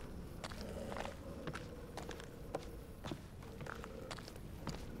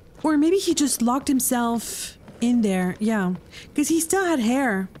 Or maybe he just locked himself in there. Yeah, because he still had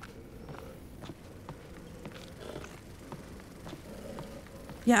hair.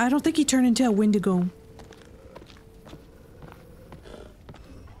 Yeah, I don't think he turned into a Wendigo.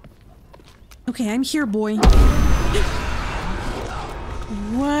 Okay, I'm here, boy.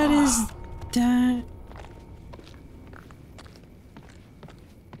 What is that?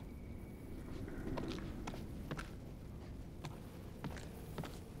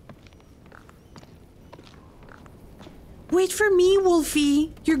 Wait for me,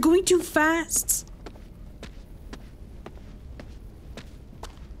 Wolfie. You're going too fast.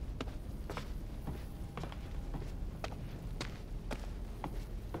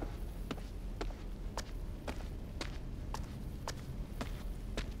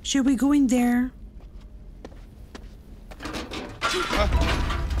 Should we go in there?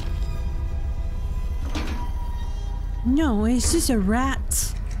 No, it's just a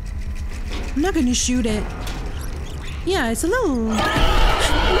rat. I'm not gonna shoot it. Yeah, it's a little... Whoa!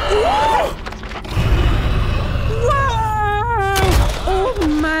 Oh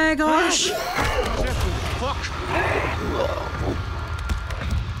my gosh!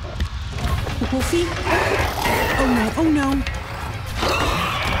 Wolfie? Oh no, oh no.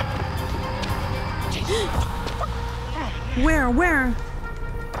 Where?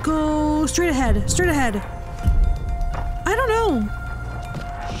 Go straight ahead, I don't know.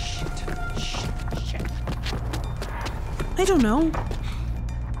 I don't know.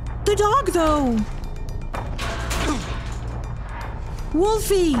 The dog, though.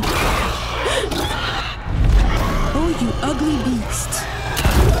 Wolfie! Oh, you ugly beast.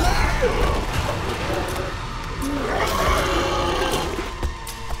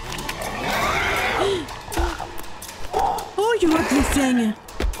 Oh, you ugly thing.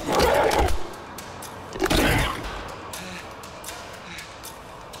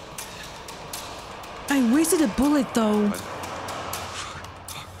 I wasted a bullet, though.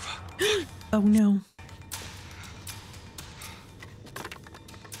 Oh no.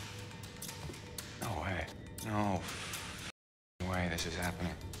 No way. No way this is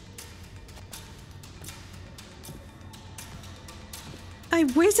happening. I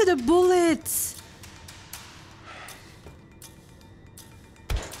wasted a bullet.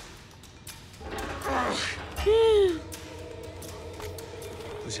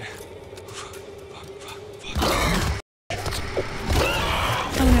 Who's there?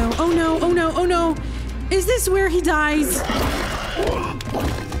 Oh no. Is this where he dies? I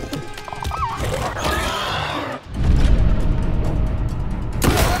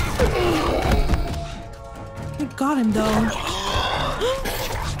got him though.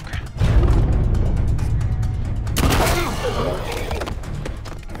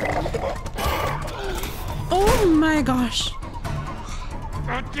 Oh my gosh.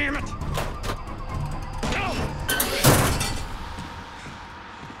 God damn it!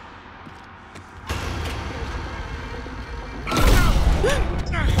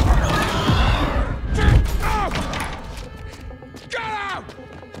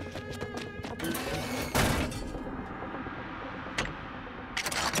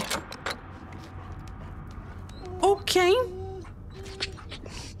 Okay.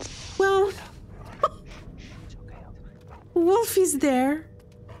 Well, Wolfie's there,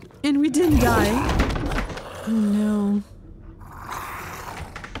 and we didn't die. Oh no.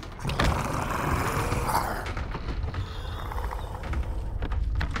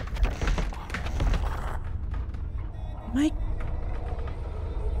 Mike,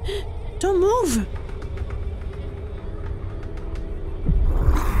 don't move.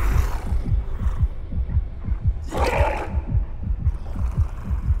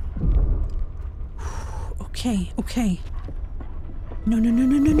 Okay, okay. No, no, no,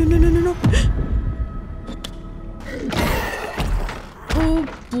 no, no, no, no, no, no, no. Oh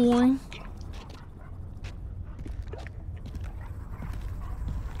boy.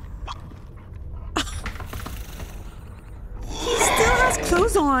 He still has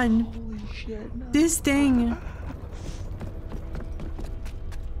clothes on. Holy shit, no. This thing.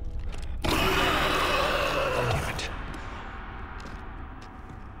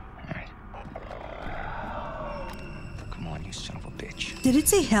 Did it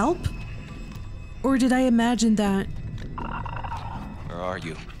say help? Or did I imagine that? Where are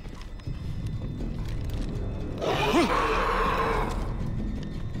you?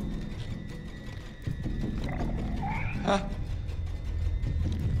 Huh?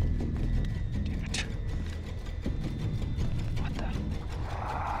 Damn it. What the?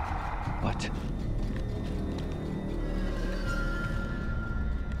 What?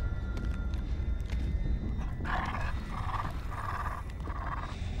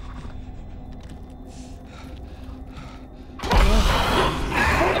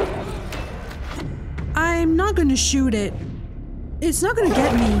 I'm not gonna shoot it. It's not gonna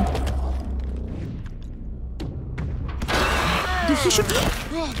get me. Did he shoot?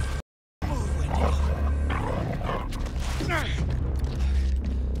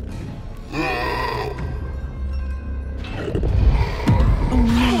 Oh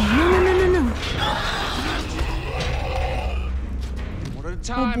no, no, no, no, no, no. One at a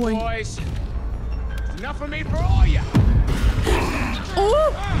time, boy. boys. There's enough for me for all ya.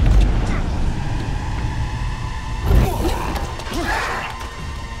 Oh!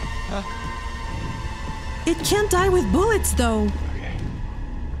 It can't die with bullets, though. Okay.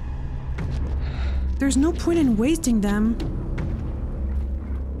 There's no point in wasting them.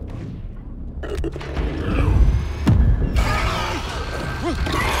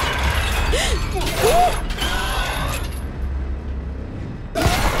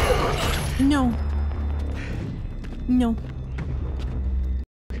 No. No.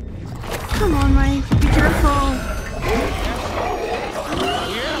 Come on, Mike. Be careful.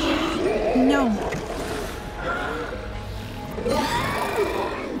 No.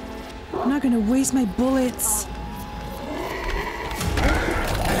 I'm not gonna waste my bullets.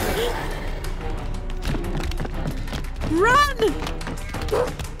 Run!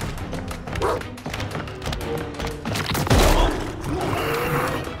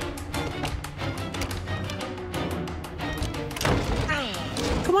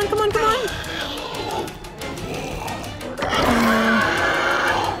 Come on, come on, come on!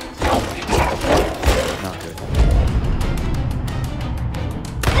 Not good.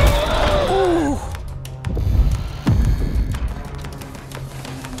 Oh!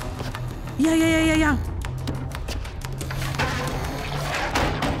 Yeah.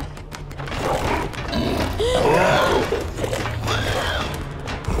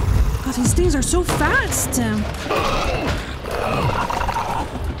 God, these things are so fast.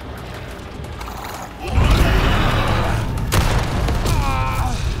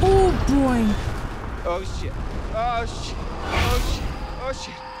 Oh boy. Oh shit. Oh shit. Oh shit. Oh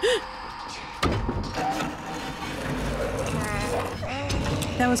shit.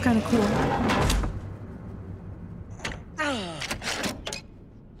 That was kind of cool.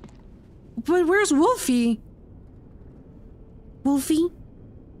 But where's Wolfie? Wolfie?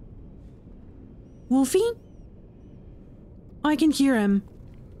 Wolfie? I can hear him.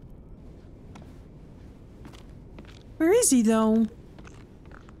 Where is he, though?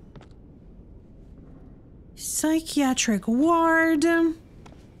 Psychiatric ward.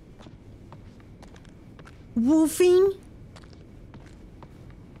 Wolfie?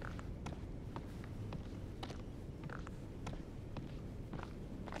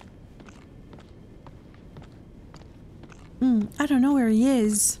 I don't know where he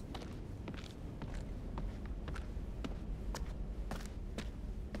is.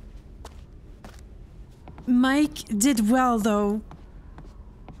 Mike did well, though.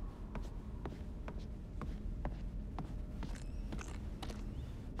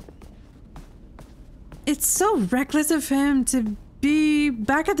 It's so reckless of him to be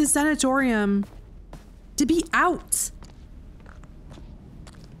back at the sanatorium. to be out.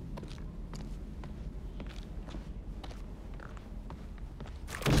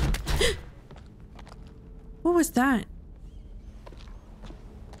 What was that?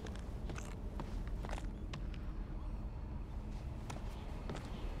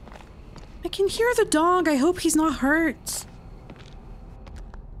 I can hear the dog. I hope he's not hurt.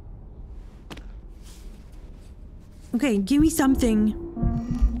 Okay, give me something.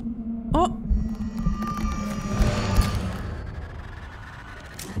 Oh!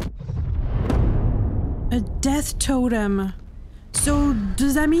 A death totem. So,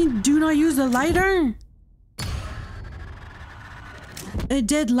 does that mean do not use the lighter? A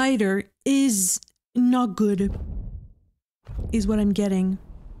dead lighter is not good, is what I'm getting.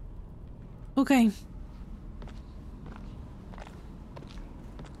 Okay.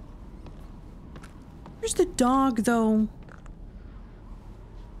 Where's the dog, though?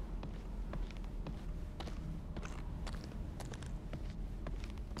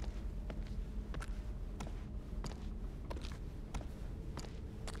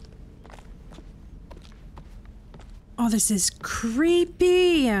 Oh, this is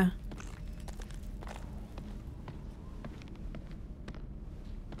creepy.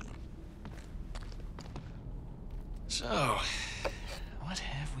 So, what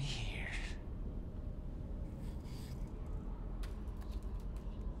have we here?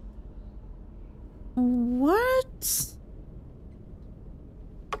 What?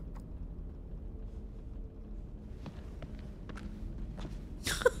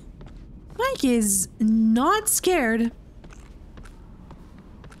 Mike is not scared.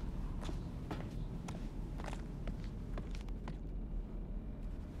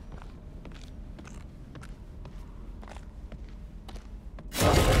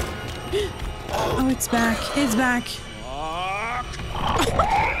 Oh, it's back. It's back.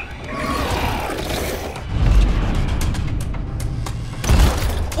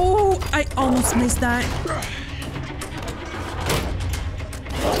 Oh, I almost missed that.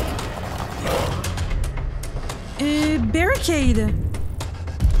 Barricade.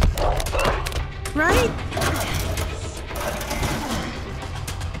 Right?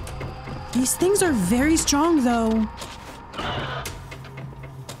 These things are very strong, though.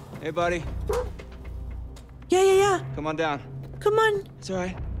 Hey, buddy. Yeah. Come on down. Come on. It's all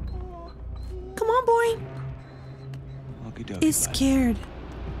right. Come on, boy. Okie dokie. Is scared.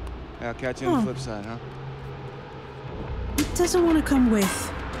 Yeah, I'll catch you on the flip side, huh? It doesn't want to come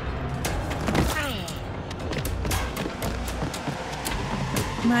with.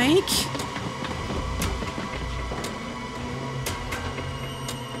 Mike?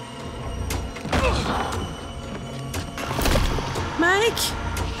 Mike?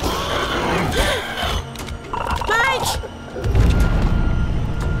 Mike!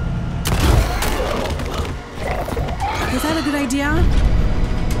 Was that a good idea?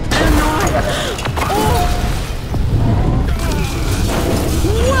 I don't know. Oh!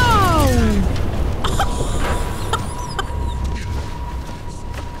 Whoa!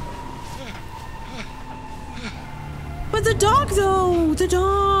 But the dog, though! The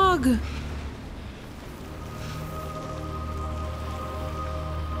dog!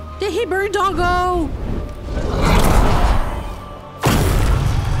 Hey, bird doggo!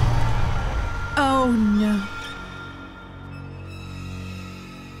 Oh no.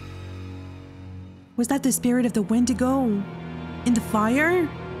 Was that the spirit of the Wendigo in the fire?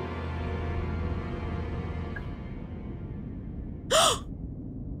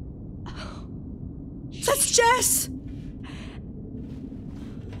 That's Jess!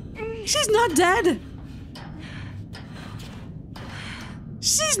 She's not dead!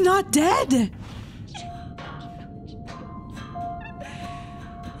 She's not dead!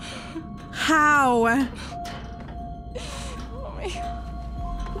 How? Oh my God.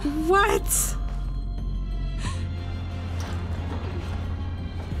 What?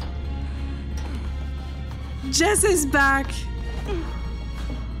 Jess is back.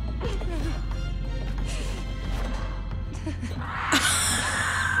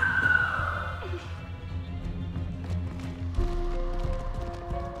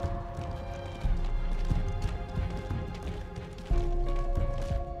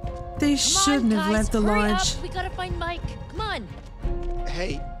 They shouldn't have left the hurry lodge. Up. We gotta find Mike. Come on.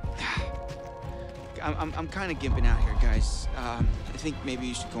 Hey, I'm kind of gimping out here, guys. I think maybe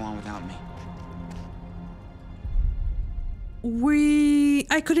you should go on without me.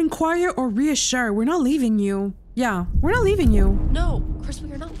 I could inquire or reassure. We're not leaving you. Yeah, we're not leaving you. No, Chris,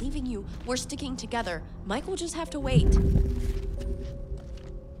 we are not leaving you. We're sticking together. Mike will just have to wait.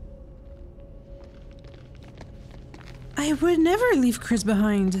 I would never leave Chris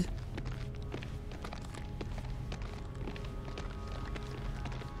behind.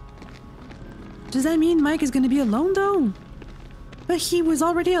 Does that mean Mike is gonna be alone though? But he was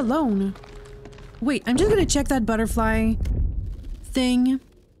already alone. Wait, I'm just gonna check that butterfly thing.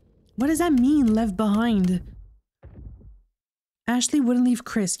 What does that mean, left behind? Ashley wouldn't leave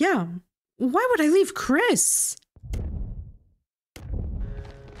Chris. Yeah. Why would I leave Chris?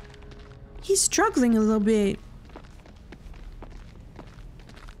 He's struggling a little bit.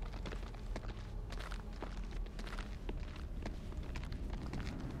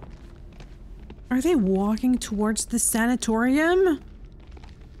 Are they walking towards the sanatorium?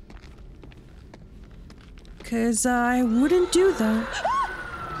 'Cause I wouldn't do that.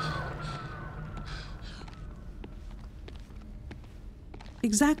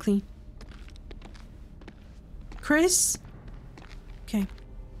 Exactly. Chris? Okay.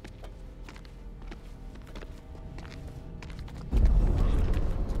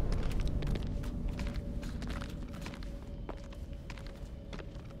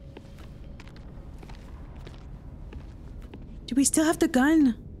 Do we still have the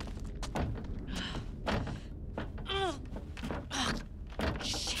gun?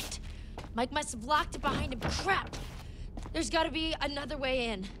 Shit. Mike must have locked it behind him. Crap. There's gotta be another way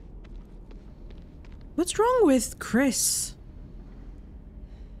in. What's wrong with Chris?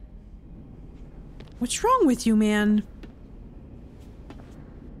 What's wrong with you, man?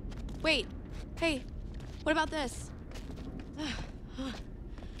 Wait. Hey, what about this? I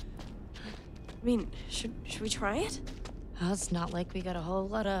mean, should we try it? Well, it's not like we got a whole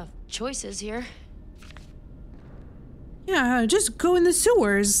lot of choices here. Yeah, just go in the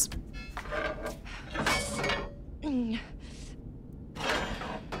sewers.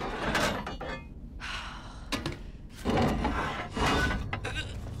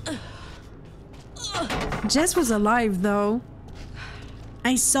 Jess was alive, though.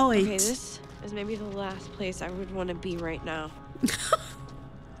 I saw it. Okay, this is maybe the last place I would want to be right now.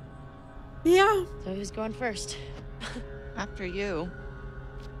 Yeah. So who's going first? After you.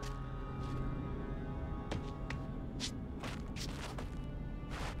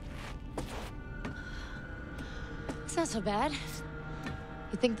 It's not so bad.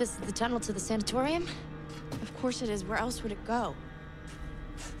 You think this is the tunnel to the sanatorium? Of course it is. Where else would it go?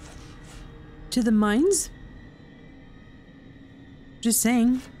 To the mines? Just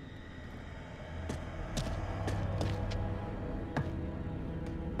saying.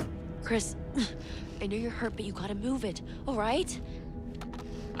 Chris, I know you're hurt, but you gotta move it, all right?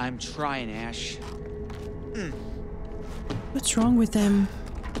 I'm trying, Ash. What's wrong with them?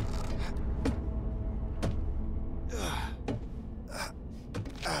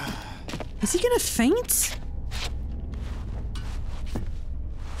 Is he gonna faint?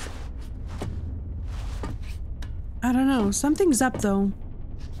 I don't know. Something's up, though.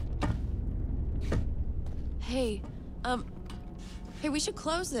 Hey, hey, we should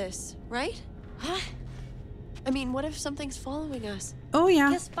close this, right? Huh? I mean, what if something's following us? Oh,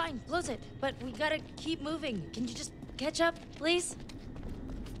 yeah. Yes, fine, close it. But we gotta keep moving. Can you just catch up, please?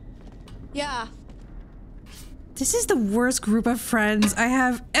 Yeah. This is the worst group of friends I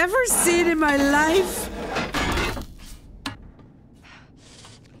have ever seen in my life.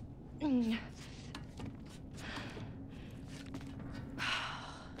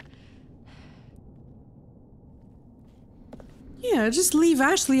 Yeah, just leave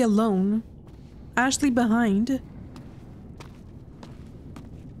Ashley alone. Ashley behind.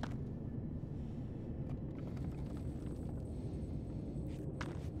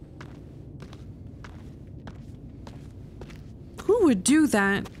 Who would do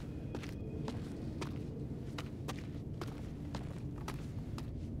that?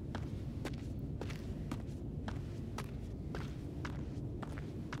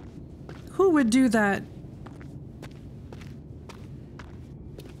 Who would do that?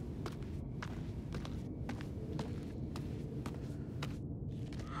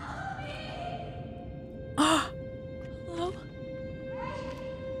 Hello?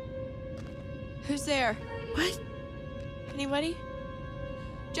 Who's there? What? Anybody?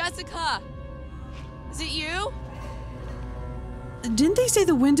 Jessica! Is it you? Didn't they say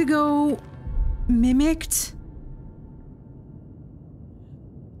the Wendigo mimicked?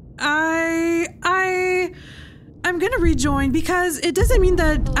 I'm gonna rejoin because it doesn't mean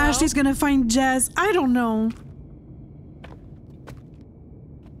that Hello? Ashley's gonna find Jess. I don't know.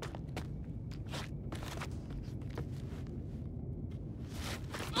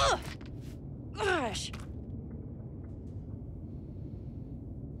 Ugh! Gosh!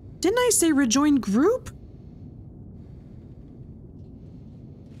 Didn't I say rejoin group?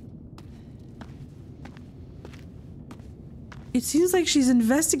 It seems like she's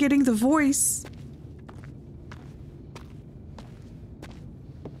investigating the voice.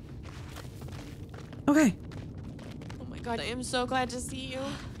 I'm so glad to see you.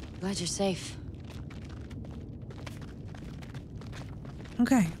 Glad you're safe.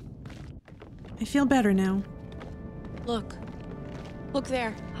 Okay. I feel better now. Look. Look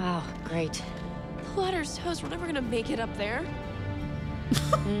there. Wow, great. The ladder's toast. We're never gonna make it up there.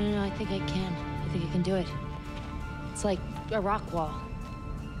 No, I think I can. I think I can do it. It's like a rock wall.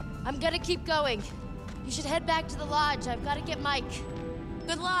 I'm gonna keep going. You should head back to the lodge. I've got to get Mike.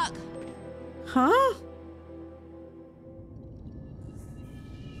 Good luck. Huh?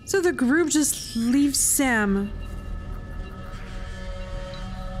 So the group just leaves Sam.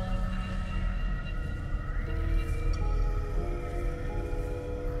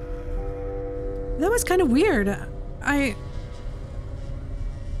 That was kind of weird.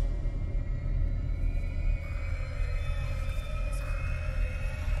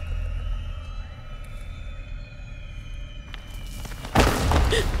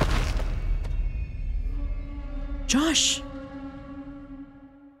 Josh.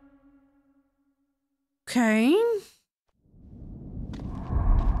 Okay.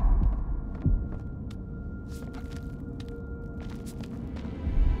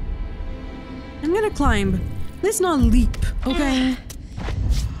 I'm gonna climb. Let's not leap, okay?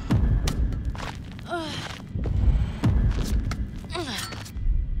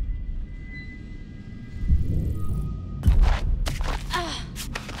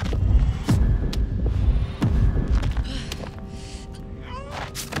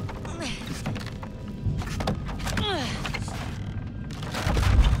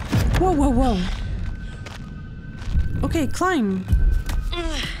 Whoa, whoa, whoa. Okay, climb.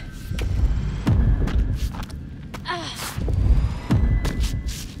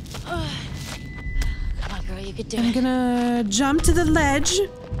 Come on, girl, you could do I'm it. gonna jump to the ledge.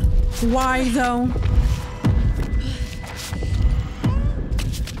 Why, though?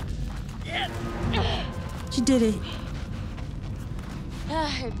 She did it.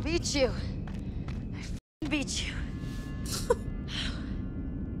 I beat you. I beat you.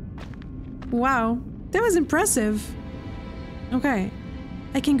 Wow, that was impressive. Okay,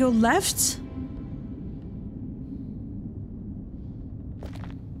 I can go left.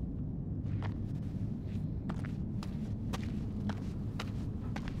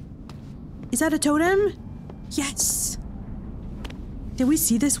 Is that a totem? Yes. Did we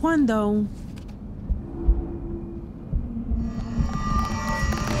see this one though?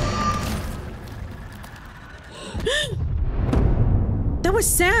 That was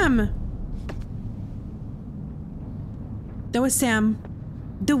Sam. That was Sam.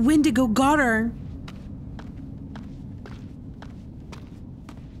 The Wendigo got her.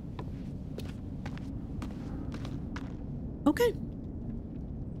 Okay.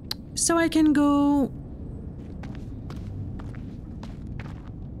 So I can go...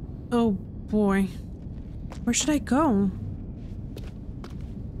 Oh boy. Where should I go?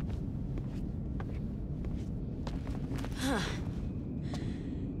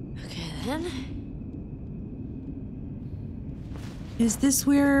 Okay, then. Is this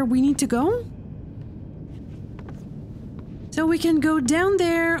where we need to go? So we can go down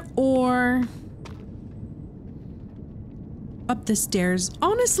there or up the stairs.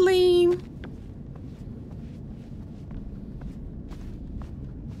 Honestly,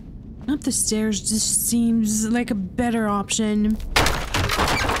 up the stairs just seems like a better option.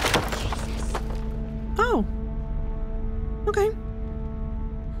 Oh. Okay.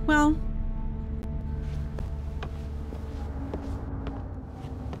 Well.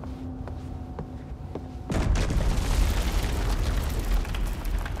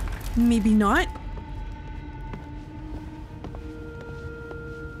 Maybe not.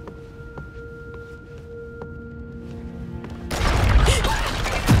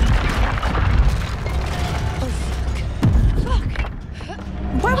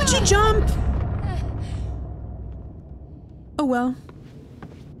 Why would you jump? Oh well.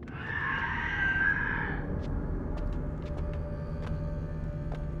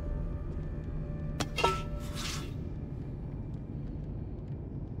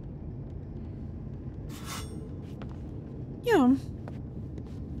 Yeah.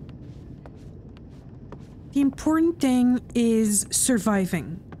 The important thing is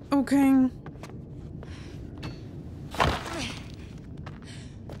surviving, okay?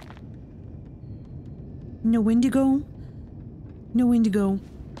 No Indigo? No Indigo.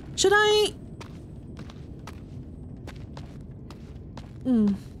 Should I?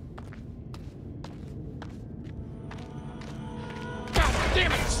 God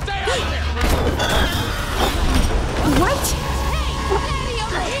damn it! Stay out there! What? Hey,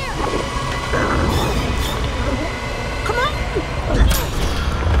 over here! Come on!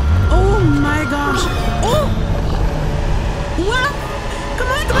 Oh my gosh! Oh!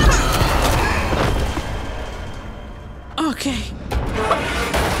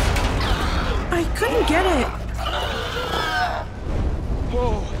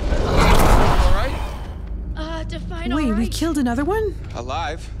 killed another one?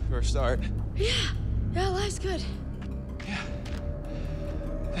 Alive, for a start. Yeah, life's good. Yeah.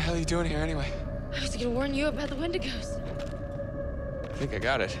 What the hell are you doing here anyway? I was gonna warn you about the Wendigos. I think I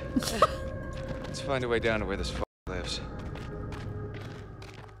got it. Let's find a way down to where this f lives.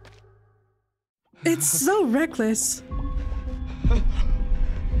 It's so reckless.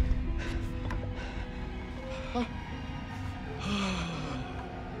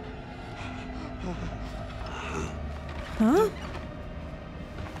 Huh?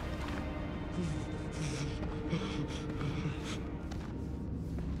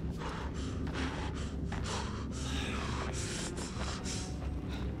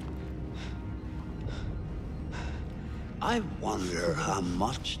 I wonder how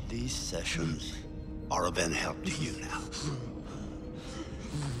much these sessions are of any help to you now.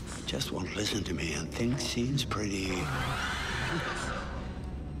 Just won't listen to me, and things seems pretty...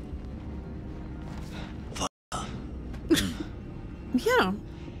 Yeah.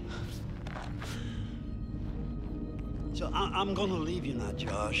 So I'm gonna leave you now,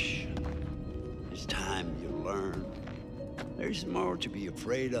 Josh. It's time you learn. There's more to be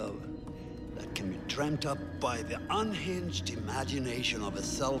afraid of that can be dreamt up by the unhinged imagination of a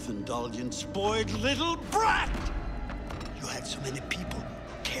self-indulgent, spoiled little brat. You had so many people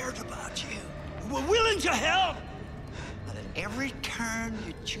who cared about you, who were willing to help. But at every turn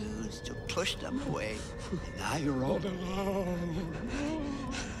you choose to push them away, and now you're all alone.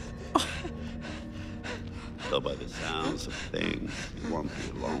 So by the sounds of things, you won't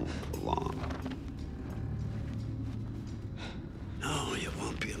be alone for long. No, you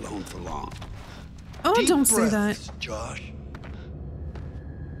won't be alone for long. Oh, Deep don't say that. breaths, Josh.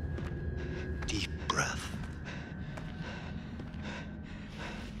 Deep breath.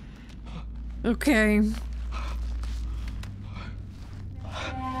 Okay.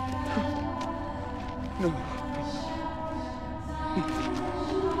 No.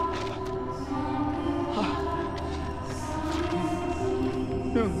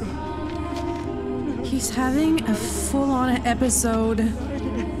 He's having a full-on episode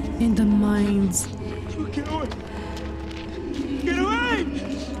in the mines. Get away! Get away!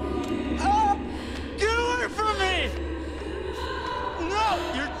 Oh, get away from me! No,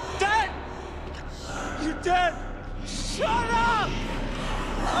 you're dead! You're dead! Shut up!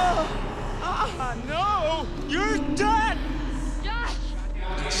 No! You're dead! Josh!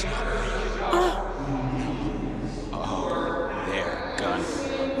 Oh, their gun.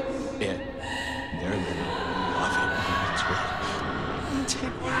 They're loving its way.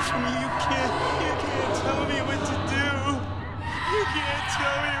 Take orders from me. You can't tell me what to do. You can't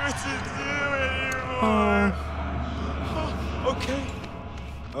tell me what to do anymore.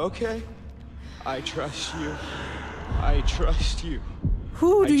 Okay. I trust you. I trust you.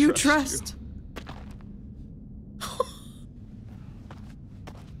 Who do you trust?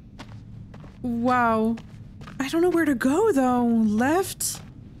 Wow. I don't know where to go though. Left?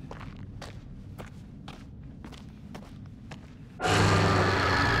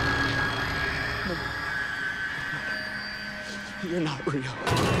 You're not real.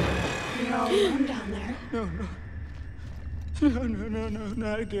 You're all alone down there. No,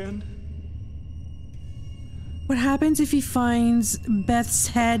 not again. What happens if he finds Beth's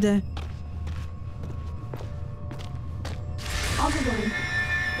head? I'll go in.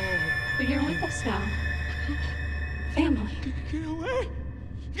 But you're with us now. Family. Get away!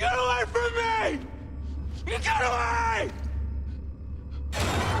 Get away from me! Get away!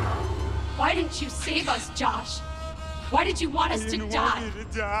 Why didn't you save us, Josh? Why did you want us to die? I didn't want you to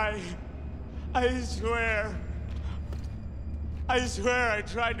die. I swear. I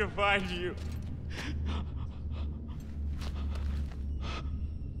tried to find you.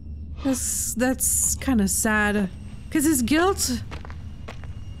 That's kind of sad. 'Cause his guilt.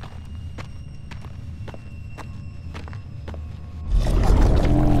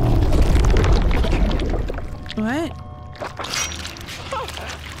 What?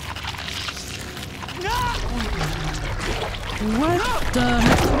 What the?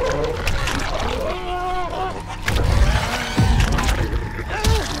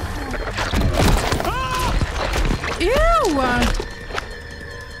 Ew!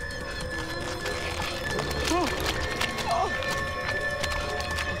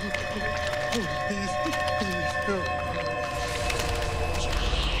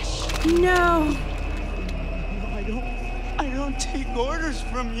 No. I don't take orders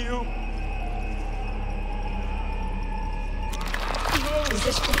from you. Is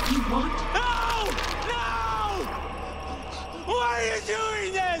this what you want? No! No! Why are you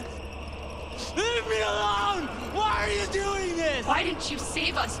doing this? Leave me alone! Why are you doing this? Why didn't you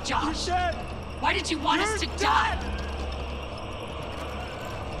save us, Josh? You're dead. Why did you want us to die?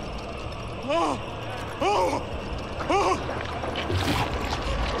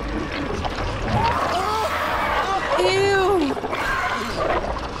 Ew!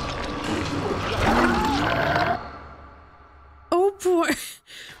 Oh boy.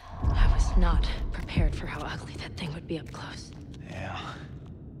 I was not prepared for how ugly that thing would be up close. Yeah.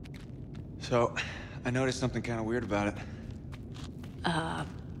 So, I noticed something kind of weird about it.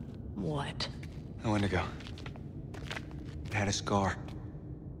 What? The Wendigo. It had a scar.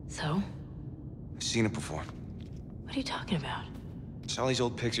 So? I've seen it before. What are you talking about? Saw these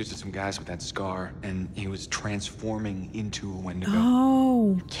old pictures of some guys with that scar, and he was transforming into a Wendigo.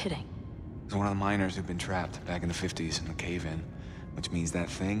 Oh. You're kidding. It was one of the miners who'd been trapped back in the 50s in the cave-in, which means that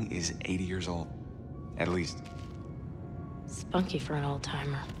thing is 80 years old. At least. Spunky for an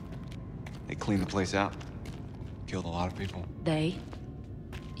old-timer. They cleaned the place out. Killed a lot of people. They?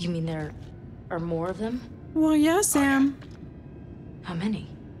 You mean there are more of them? Well, yeah, Sam. How many?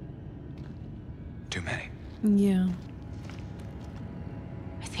 Too many. Yeah.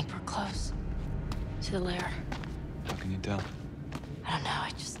 I think we're close to the lair. How can you tell? I don't know,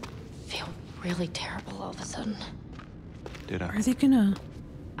 I just feel really terrible all of a sudden. Ditto. Are they gonna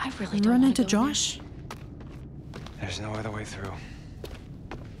I really don't run wanna into go in there. Josh? There's no other way through.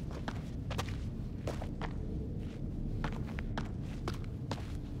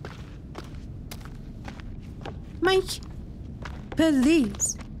 Mike!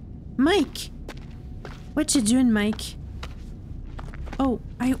 Please! Mike! What you doing, Mike? Oh,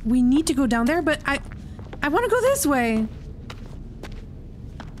 we need to go down there, but I want to go this way.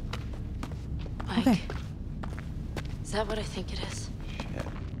 Mike, Okay. is that what I think it is?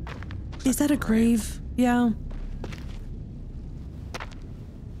 Shit. Is that a grave? Yeah.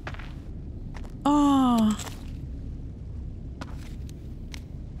 Oh.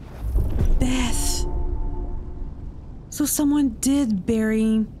 Beth. So someone did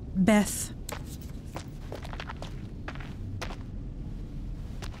bury Beth.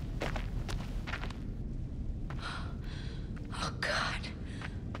 Oh God,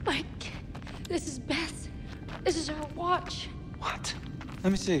 Mike, this is Beth. This is her watch. What?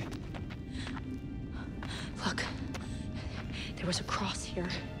 Let me see. Look, there was a cross here,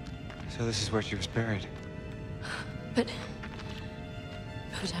 So this is where she was buried. but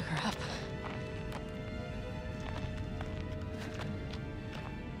who dug her up?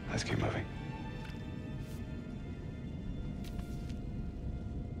 Let's keep moving.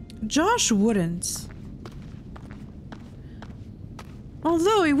 Josh wouldn't.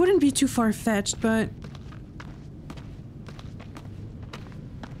 Although it wouldn't be too far-fetched, but...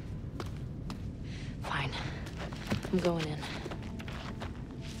 Fine, I'm going in.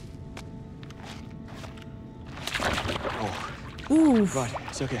 Ooh, But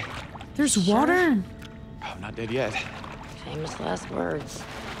it's okay. there's water. Oh, I'm not dead yet. Famous last words.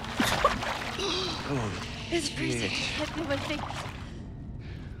 Oh, It's freezing. I feel my feet.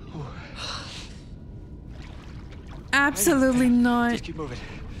 Absolutely not. just keep moving.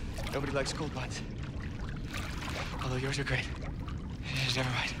 Nobody likes cold butts. Although yours are great. Never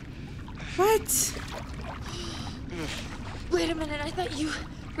mind. What? Wait a minute, I thought you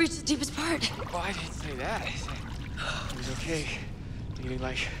reached the deepest part. Oh, I didn't say that. I said it was okay. Meaning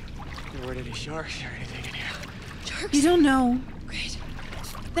like there weren't any sharks or anything in here. Sharks? You don't know. Great.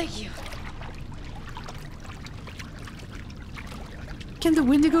 Thank you. Can the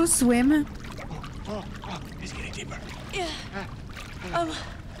Wendigo swim? Oh, it's getting deeper. Yeah.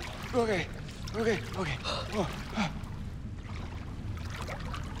 Okay. Oh.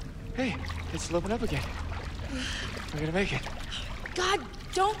 Hey, it's sloping up again. We're gonna make it. God,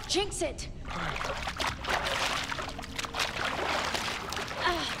 don't jinx it.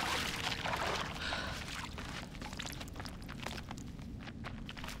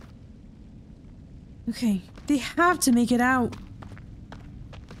 Okay, they have to make it out.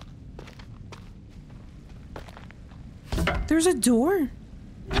 There's a door.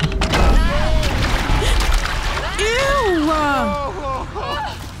 Ew!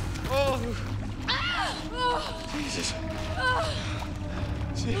 Jesus.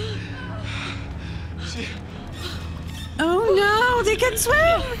 Oh no, they can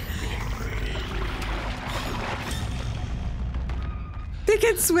swim! They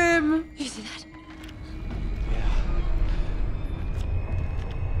can swim! You see that?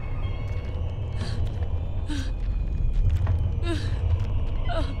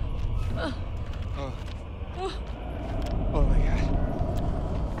 Oh my God.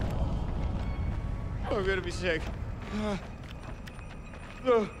 I'm gonna be sick.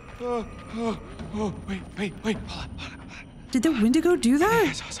 Wait. Hold on. Did the Wendigo do I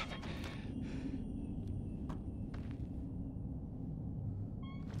that? saw something.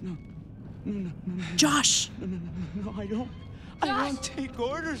 Josh! No, I don't take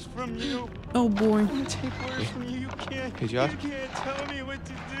orders from you. Oh boy. I don't take orders from you. You can't. Hey, Josh? You can't tell me what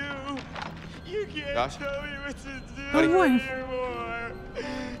to do. You can't Josh? tell me what to do Oh boy. anymore.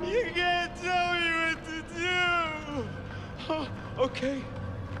 You can't tell me what to do. Oh, okay.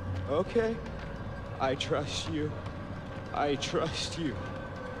 Okay. I trust you. I trust you.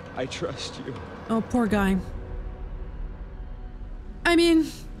 I trust you. Oh, poor guy. I mean,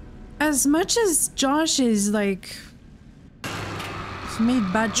 as much as Josh is like... he's made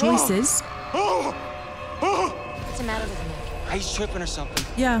bad choices. What's the matter with him? He's tripping or something.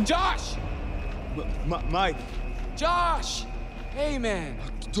 Yeah. Josh! Mike. Josh! Hey, man.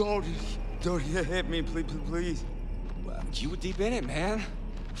 Don't hit me, please. You were deep in it, man.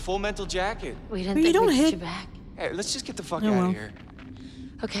 Full mental jacket. We didn't But you think don't we'd get hit- you back. Hey, let's just get the fuck Oh, out well. of here.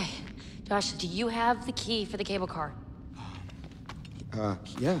 Okay, Josh, do you have the key for the cable car?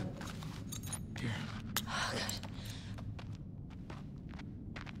 Yeah. Oh, good.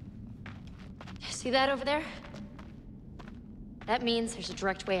 See that over there? That means there's a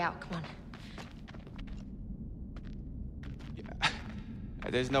direct way out. Come on.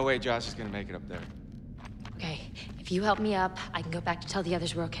 There's no way Josh is gonna make it up there. Okay, if you help me up, I can go back to tell the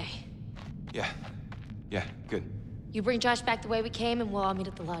others we're okay. Yeah. Yeah, good. You bring Josh back the way we came, and we'll all meet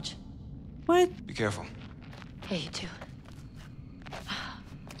at the lodge. What? Be careful. Hey, you too.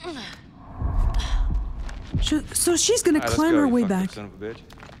 So she's gonna All right, let's climb go, her you way fucked up back. Son of a bitch.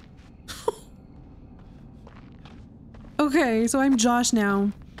 Okay, so I'm Josh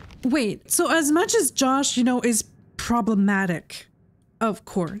now. Wait, so as much as Josh, you know, is problematic, of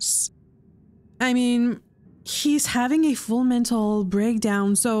course. I mean, he's having a full mental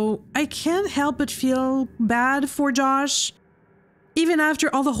breakdown, so I can't help but feel bad for Josh. Even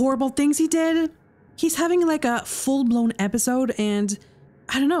after all the horrible things he did, he's having like a full-blown episode and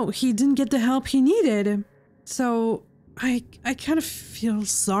I don't know, he didn't get the help he needed. So I kind of feel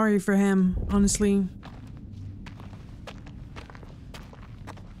sorry for him, honestly.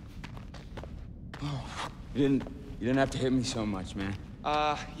 You didn't have to hit me so much, man.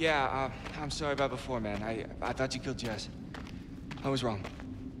 Yeah, I'm sorry about before, man. I thought you killed Jess. I was wrong.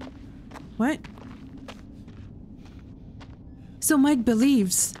 What? So Mike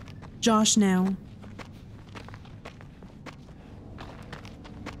believes Josh now.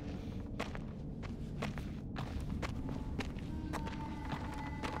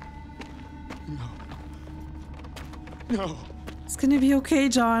 No. It's gonna be okay,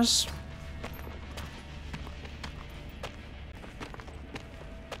 Josh.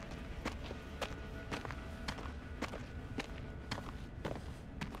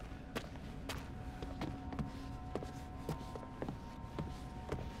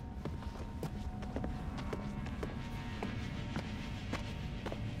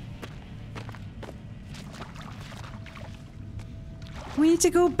 We need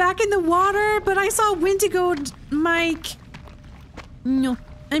to go back in the water, but I saw Wendigo, Mike. No,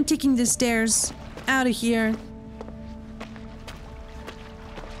 I'm taking the stairs. Out of here.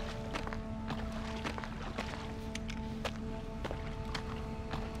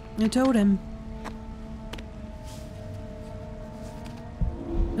 I told him.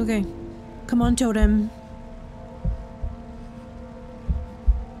 Okay. Come on, Totem.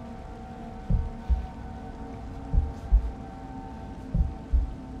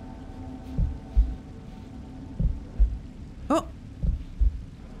 Oh.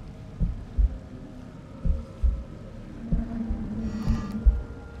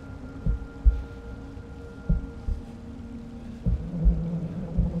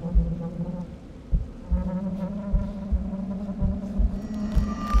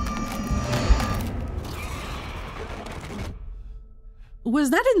 Was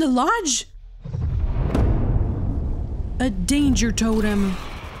that in the lodge? A danger totem.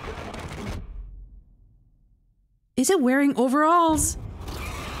 Is it wearing overalls?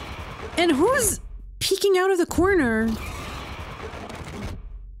 And who's peeking out of the corner?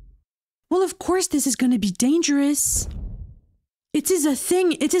 Well, of course this is gonna be dangerous. It is a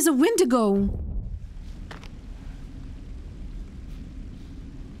thing. It is a Wendigo.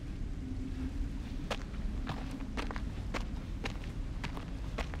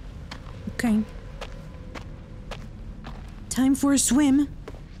 Okay. Time for a swim.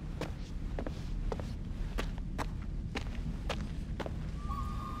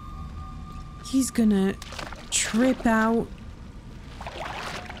 He's gonna trip out.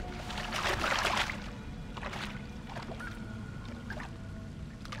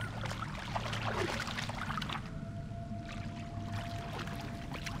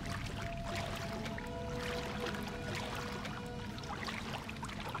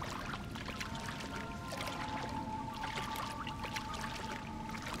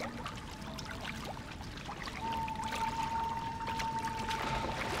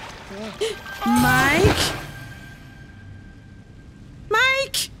 Mike?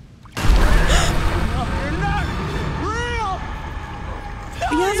 Mike? You're not real!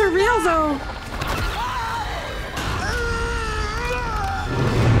 Yeah, they're real though.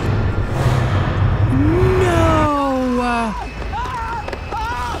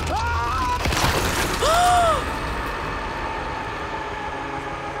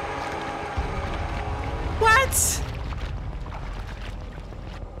 What?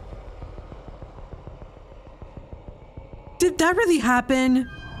 Did that really happen?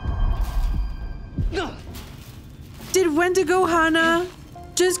 Did Wendigo Hannah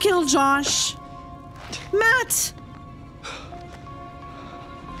just kill Josh? Matt!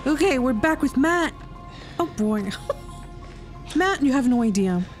 Okay, we're back with Matt. Oh boy. Matt, you have no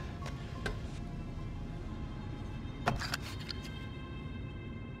idea.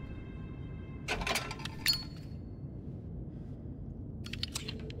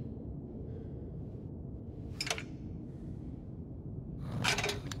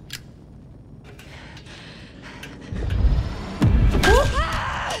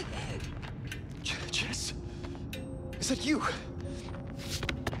 Jess? Is that you?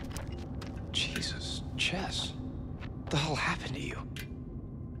 Jesus, Jess. What the hell happened to you?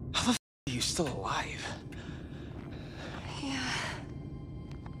 How the f are you still alive? Yeah.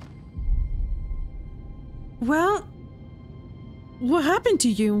 Well, what happened to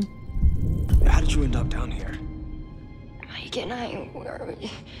you? How did you end up down here? Mike and I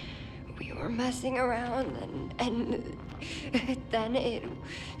were messing around and then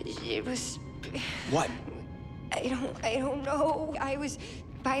it was. What? I don't know. I was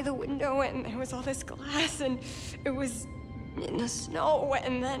by the window and there was all this glass and it was in the snow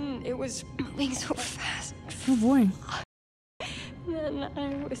and then it was moving so fast. Oh boy. And then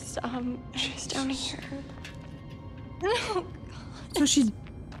I was down here. No. So she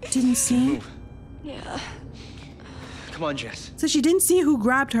didn't see? Yeah. Come on, Jess. So she didn't see who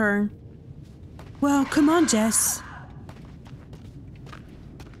grabbed her. Well, come on, Jess.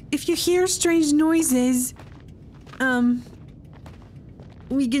 If you hear strange noises,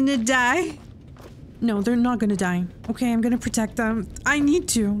 we gonna die? No, they're not gonna die. Okay, I'm gonna protect them. I need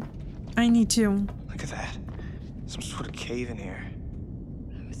to. Look at that. Some sort of cave in here.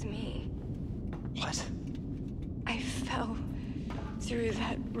 That was me. What? I fell through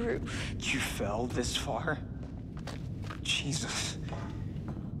that roof. You fell this far? Jesus.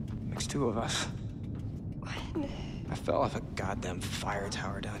 Makes two of us. What? I fell off a goddamn fire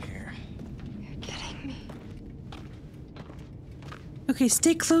tower down here. You're kidding me. Okay,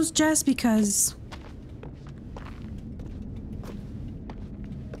 stay close, Jess, because...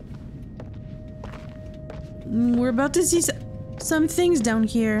 we're about to see some things down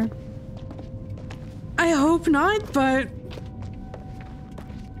here. I hope not, but...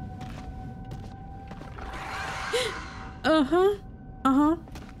 Uh-huh. Uh-huh.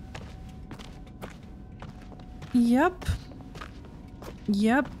 Yep.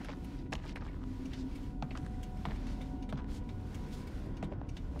 Yep.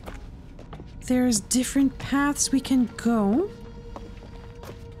 There's different paths we can go.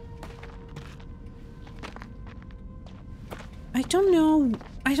 I don't know.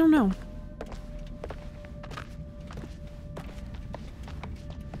 I don't know.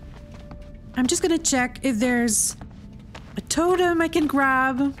 I'm just gonna check if there's a totem I can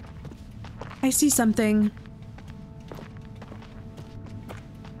grab. I see something.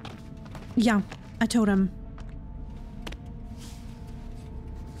 Yeah, a totem.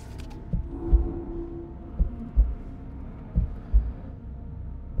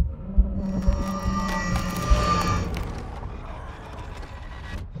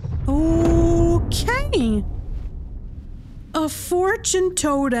 Okay. A fortune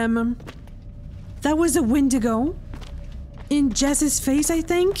totem. That was a Wendigo. In Jess's face, I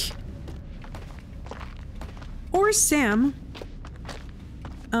think. Or Sam.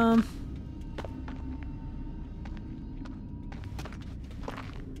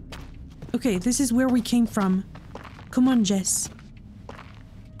 Okay, this is where we came from. Come on, Jess.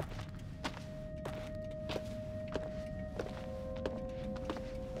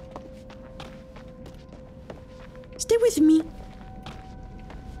 Stay with me.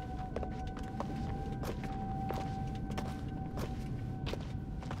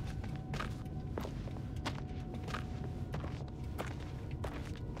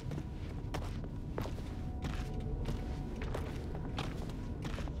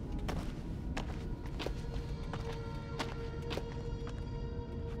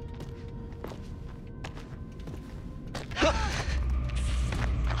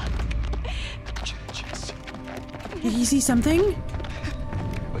 Did he see something?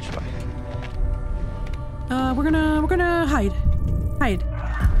 Which way? we're gonna hide. Hide.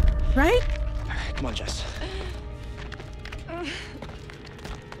 Right? Come on, Jess.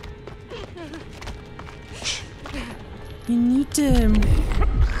 You need to...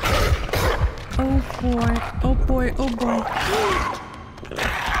 Oh boy, oh boy, oh boy.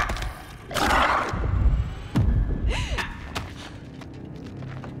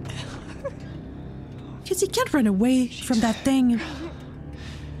 Because he can't run away from that thing.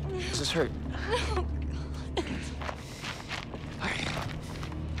 Does this hurt?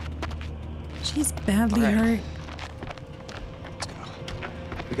 She's badly hurt. Let's go.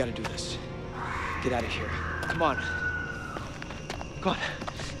 We gotta do this. Get out of here. Come on. Come on.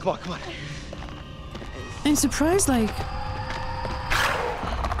 Come on, come on. I'm surprised, like...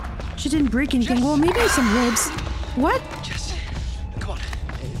 She didn't break anything. Well, maybe some ribs. What? Jess, come on.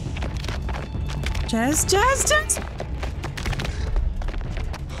 Jess?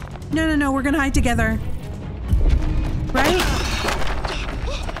 No, we're gonna hide together. Right?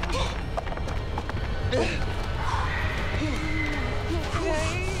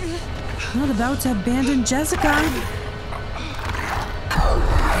 Not about to abandon Jessica.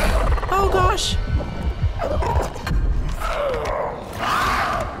 Oh gosh.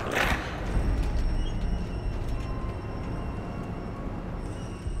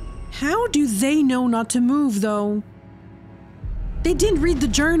 How do they know not to move though? They didn't read the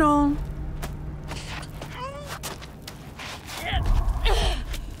journal.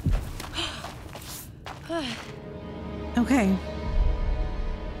 Okay.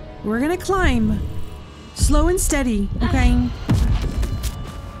 We're gonna climb. Slow and steady, okay?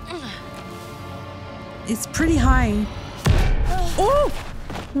 It's pretty high. Oh!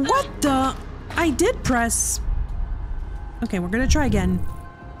 What the? I did press. Okay, we're gonna try again.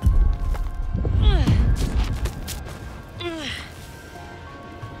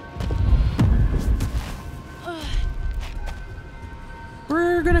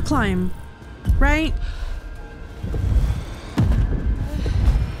 We're gonna climb, right?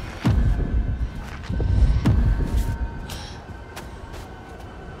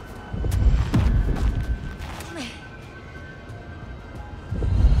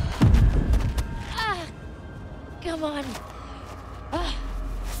 Come on.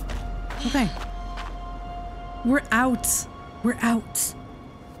 Okay. We're out. We're out.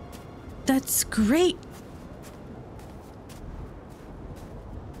 That's great.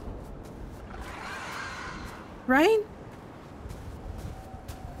 Right?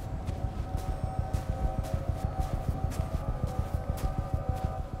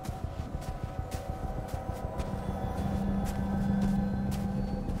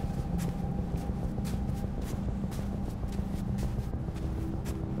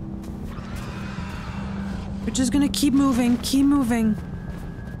 We're just gonna keep moving, keep moving.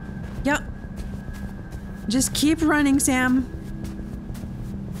 Yep. Just keep running, Sam.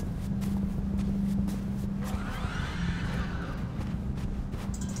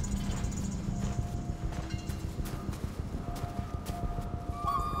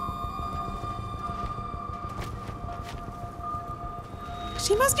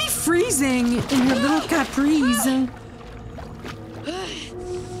 She must be freezing in her little capris.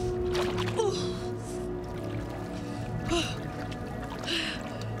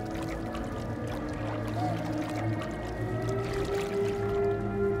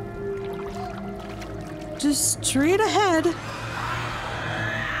 Just straight ahead.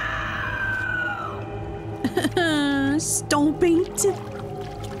 Stomping.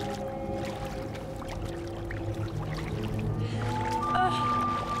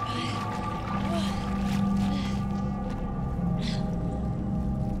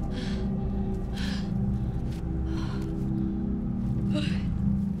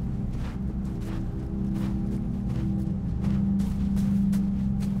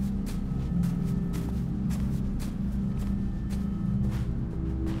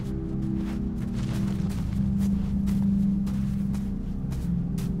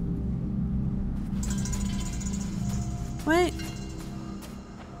 What?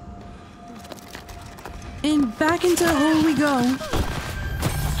 And back into the hole we go.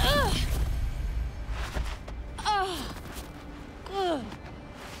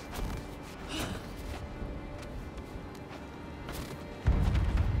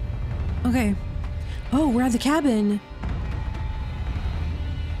 Okay. Oh, we're at the cabin.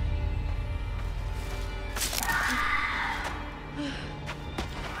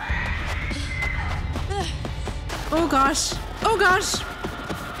 Oh gosh. Oh gosh.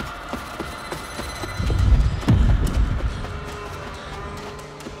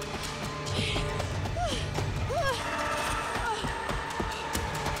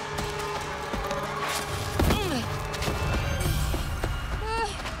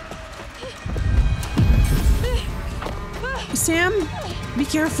 Sam, be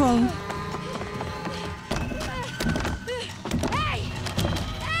careful. Hey!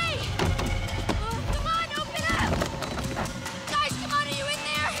 Hey! Come on, open up! Guys, come on, are you in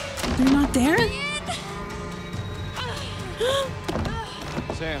there? They're not there?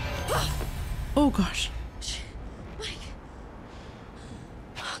 Sam. Oh gosh. Mike.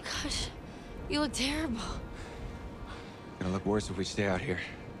 Oh gosh. You look terrible. Gonna look worse if we stay out here.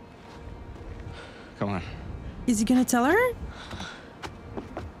 Come on. Is he gonna tell her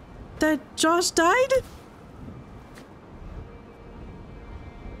that Josh died?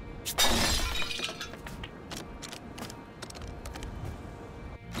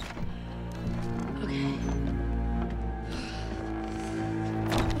 Okay.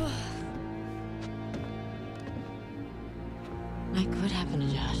 Mike, what happened to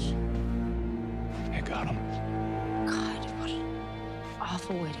Josh? I got him. God, what an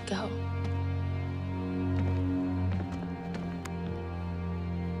awful way to go.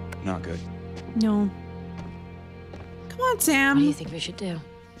 Not good. No. Come on, Sam. What do you think we should do?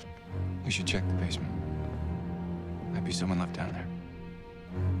 We should check the basement. Might be someone left down there.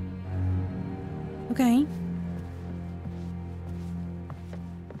 Okay.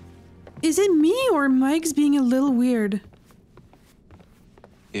 Is it me or Mike's being a little weird?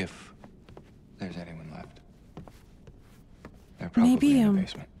 If there's anyone left. They're probably Maybe, in the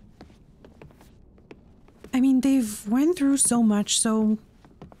basement. I mean, they've went through so much, so...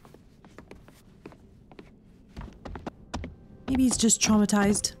 Maybe he's just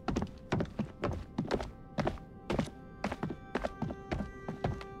traumatized.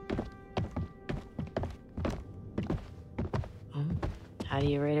 How do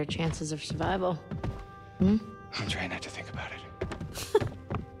you rate our chances of survival? I'm trying not to think about it.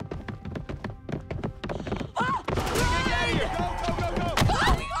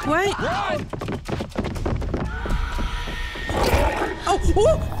 What? Run! Oh!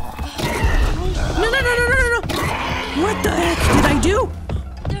 Oh! No! What the heck did I do?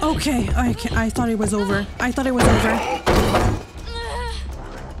 Okay, I thought it was over. I thought it was over.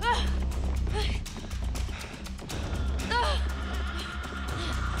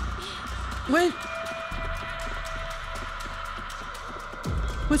 What?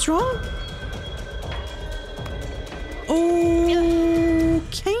 What's wrong?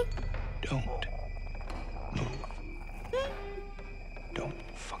 Okay. Don't move. Don't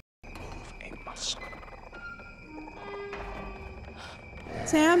fucking move a muscle.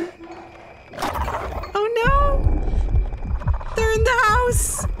 Sam? Oh no! They're in the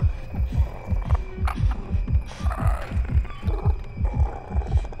house!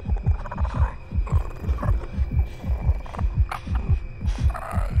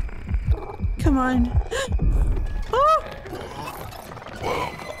 Come on. Oh!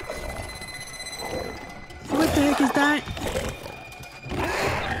 What the heck is that?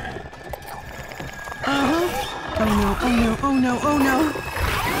 Uh-huh. Oh no, oh no, oh no, oh no.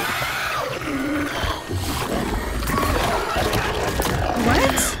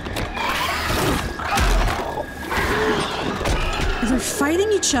 What? They're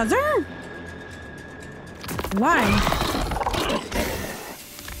fighting each other? Why?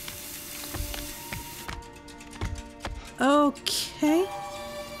 Okay.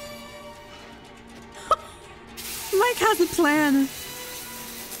 Mike has a plan.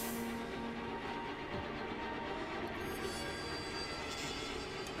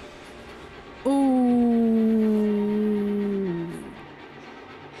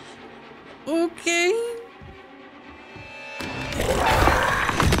 Okay.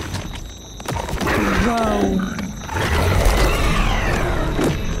 Whoa.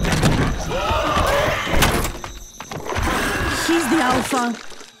 He's the alpha.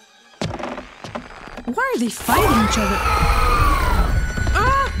 Why are they fighting each other?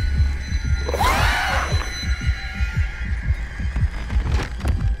 Ah!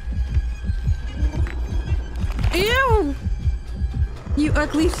 Ew! You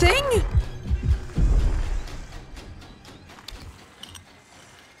ugly thing!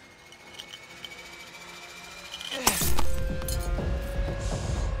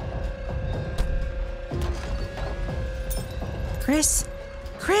 Chris?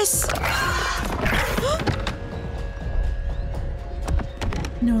 Chris!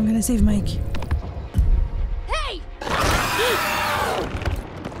 No, I'm gonna save Mike. Hey!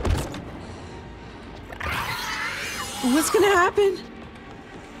 What's gonna happen?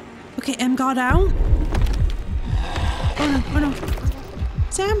 Okay, M got out. Oh no, oh no.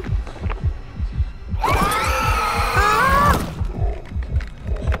 Sam? Ah!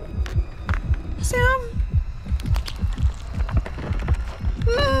 Sam?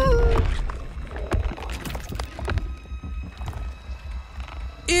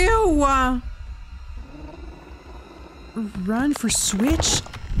 No! Run for switch?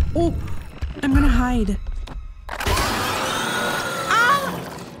 Oh, I'm gonna hide. Ah!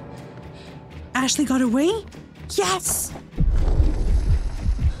 Ashley got away? Yes!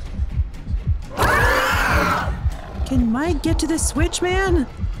 Can Mike get to the switch, man?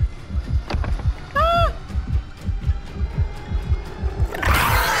 Ah!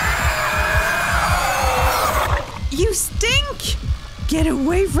 You stink! Get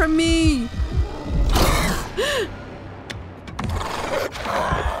away from me!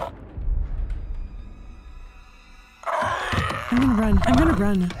 I'm gonna run. I'm gonna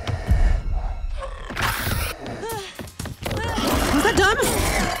run. Was that dumb?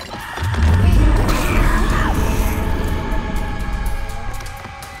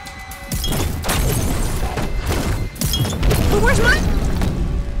 But where's mine?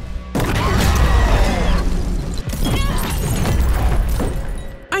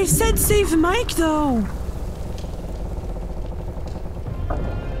 I said save Mike though.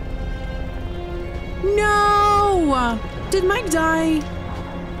 No! Did Mike die?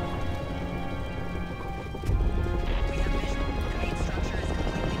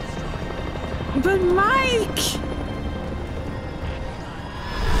 But Mike!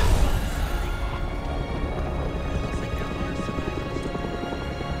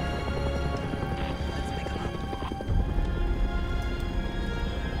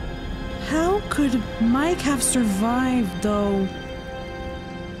 How could Mike have survived though?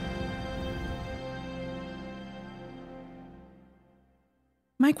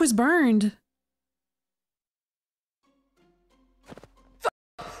 Mike was burned.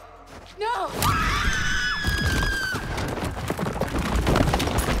 No!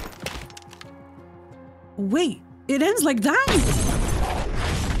 Wait, it ends like that?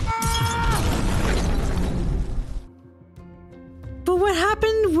 But what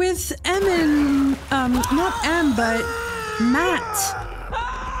happened with Em and, not Em, but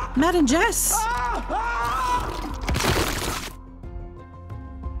Matt? Matt and Jess?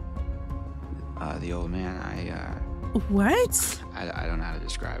 The old man, What? I don't know how to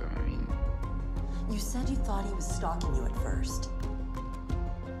describe him. I mean... You said you thought he was stalking you at first.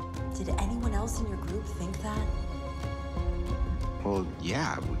 Did anyone else in your group think that? Well,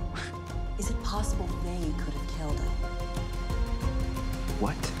 yeah. Is it possible they could have killed him?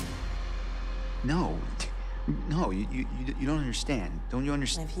 What? No. No, you don't understand. Don't you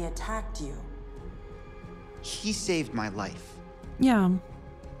understand? If he attacked you. He saved my life. Yeah.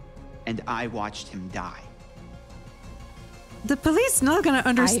 And I watched him die. The police not gonna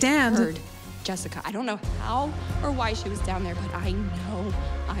understand. I heard Jessica. I don't know how or why she was down there, but I know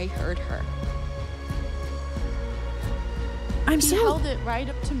I heard her. He held it right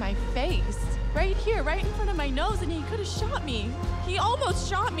up to my face. Right here, right in front of my nose, and he could have shot me. He almost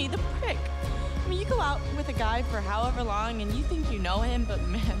shot me, the prick. I mean, you go out with a guy for however long and you think you know him, but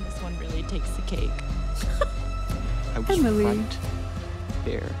man, this one really takes the cake. I was right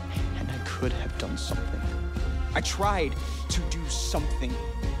there, and I could have done something. I tried to do something.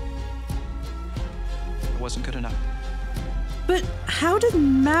 It wasn't good enough. But how did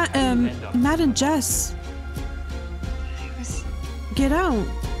Matt and Jess get out?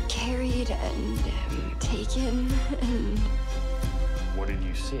 Carried and taken and... What did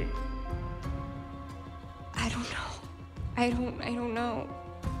you see? I don't know. I don't know.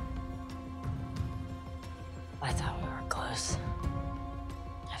 I thought we were close.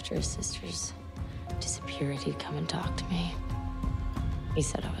 After his sisters disappeared, he'd come and talk to me. He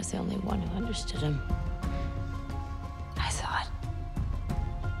said I was the only one who understood him.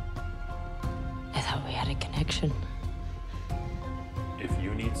 I thought we had a connection. If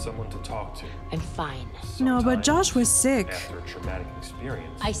you need someone to talk to, I'm fine. No, but Josh was sick. After a traumatic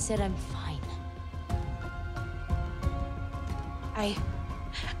experience. I said I'm fine.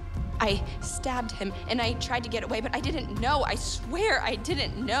 I stabbed him and I tried to get away, but I didn't know. I swear I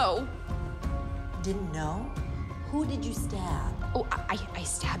didn't know. Didn't know? Who did you stab? Oh, I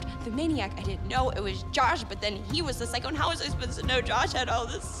stabbed the maniac. I didn't know it was Josh, but then he was the psycho. And how was I supposed to know Josh had all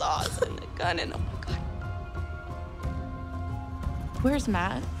this sauce and the gun and oh my God. Where's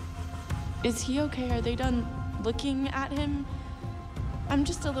Matt? Is he okay? Are they done looking at him? I'm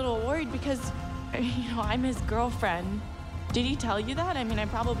just a little worried because, I'm his girlfriend. Did he tell you that? I mean, I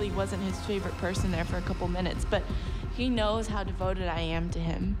probably wasn't his favorite person there for a couple minutes, but he knows how devoted I am to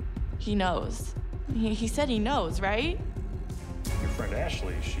him. He knows. He said he knows, right? Your friend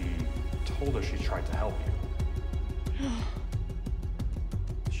Ashley, she told us she tried to help you.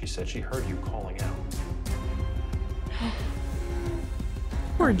 She said she heard you calling out.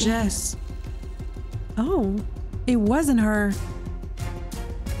 Poor Jess. Oh, it wasn't her.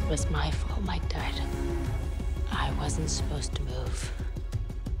 was my fault Mike died. I wasn't supposed to move.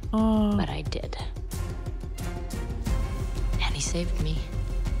 Oh. But I did. And he saved me.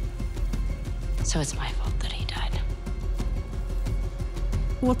 So it's my fault that he died.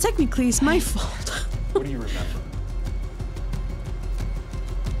 Well, technically, it's my fault. What do you remember?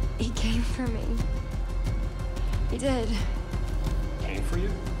 He came for me. He did. Came for you?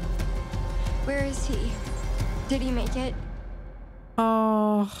 Where is he? Did he make it?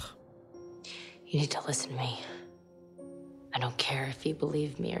 Oh. You need to listen to me. I don't care if you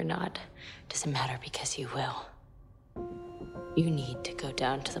believe me or not. Doesn't matter because you will. You need to go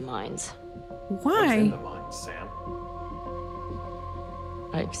down to the mines. Why? What's in the mines, Sam?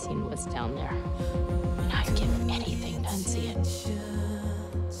 I've seen what's down there. And I'd give anything to unsee it.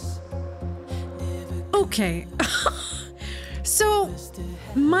 Okay. So,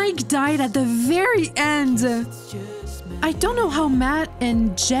 Mike died at the very end. I don't know how Matt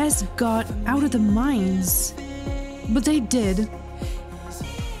and Jess got out of the mines, but they did.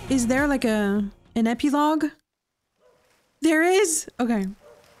 Is there like an epilogue? There is? Okay.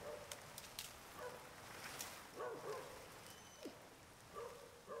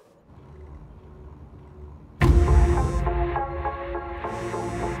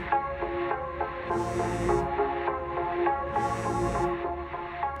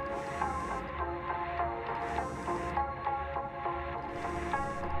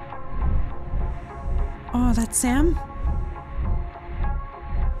 Oh, that's Sam?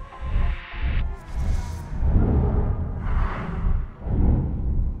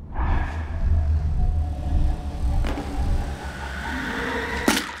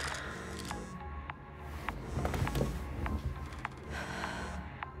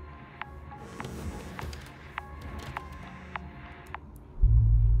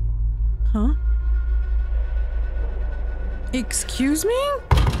 Huh? Excuse me?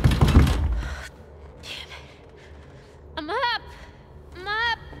 I'm up! I'm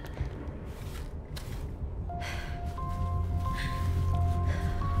up!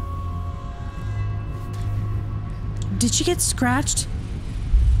 Did she get scratched?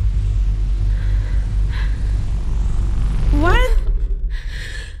 What?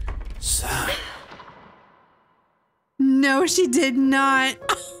 Sam. No, she did not.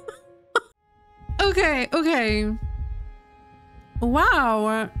 Okay, okay.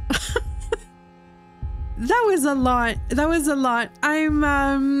 Wow. That was a lot. That was a lot.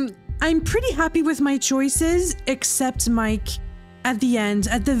 I'm pretty happy with my choices, except Mike at the end,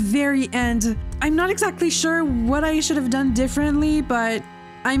 at the very end. I'm not exactly sure what I should have done differently, but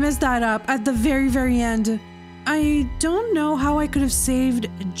I messed that up at the very, very end. I don't know how I could have saved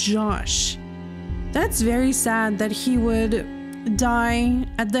Josh. That's very sad that he would die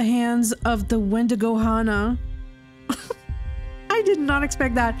at the hands of the Wendigo Hana. I did not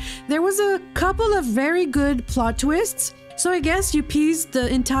expect that. There was a couple of very good plot twists, so I guess you piece the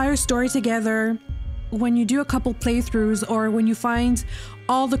entire story together when you do a couple playthroughs or when you find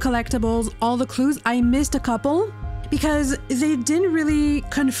all the collectibles, all the clues. I missed a couple because they didn't really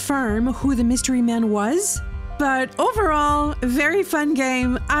confirm who the mystery man was. But overall, very fun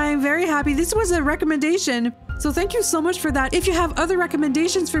game. I'm very happy. This was a recommendation, so thank you so much for that. If you have other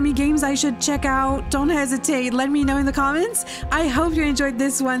recommendations for me, games I should check out, don't hesitate. Let me know in the comments. I hope you enjoyed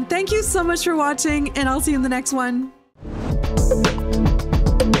this one. Thank you so much for watching, and I'll see you in the next one.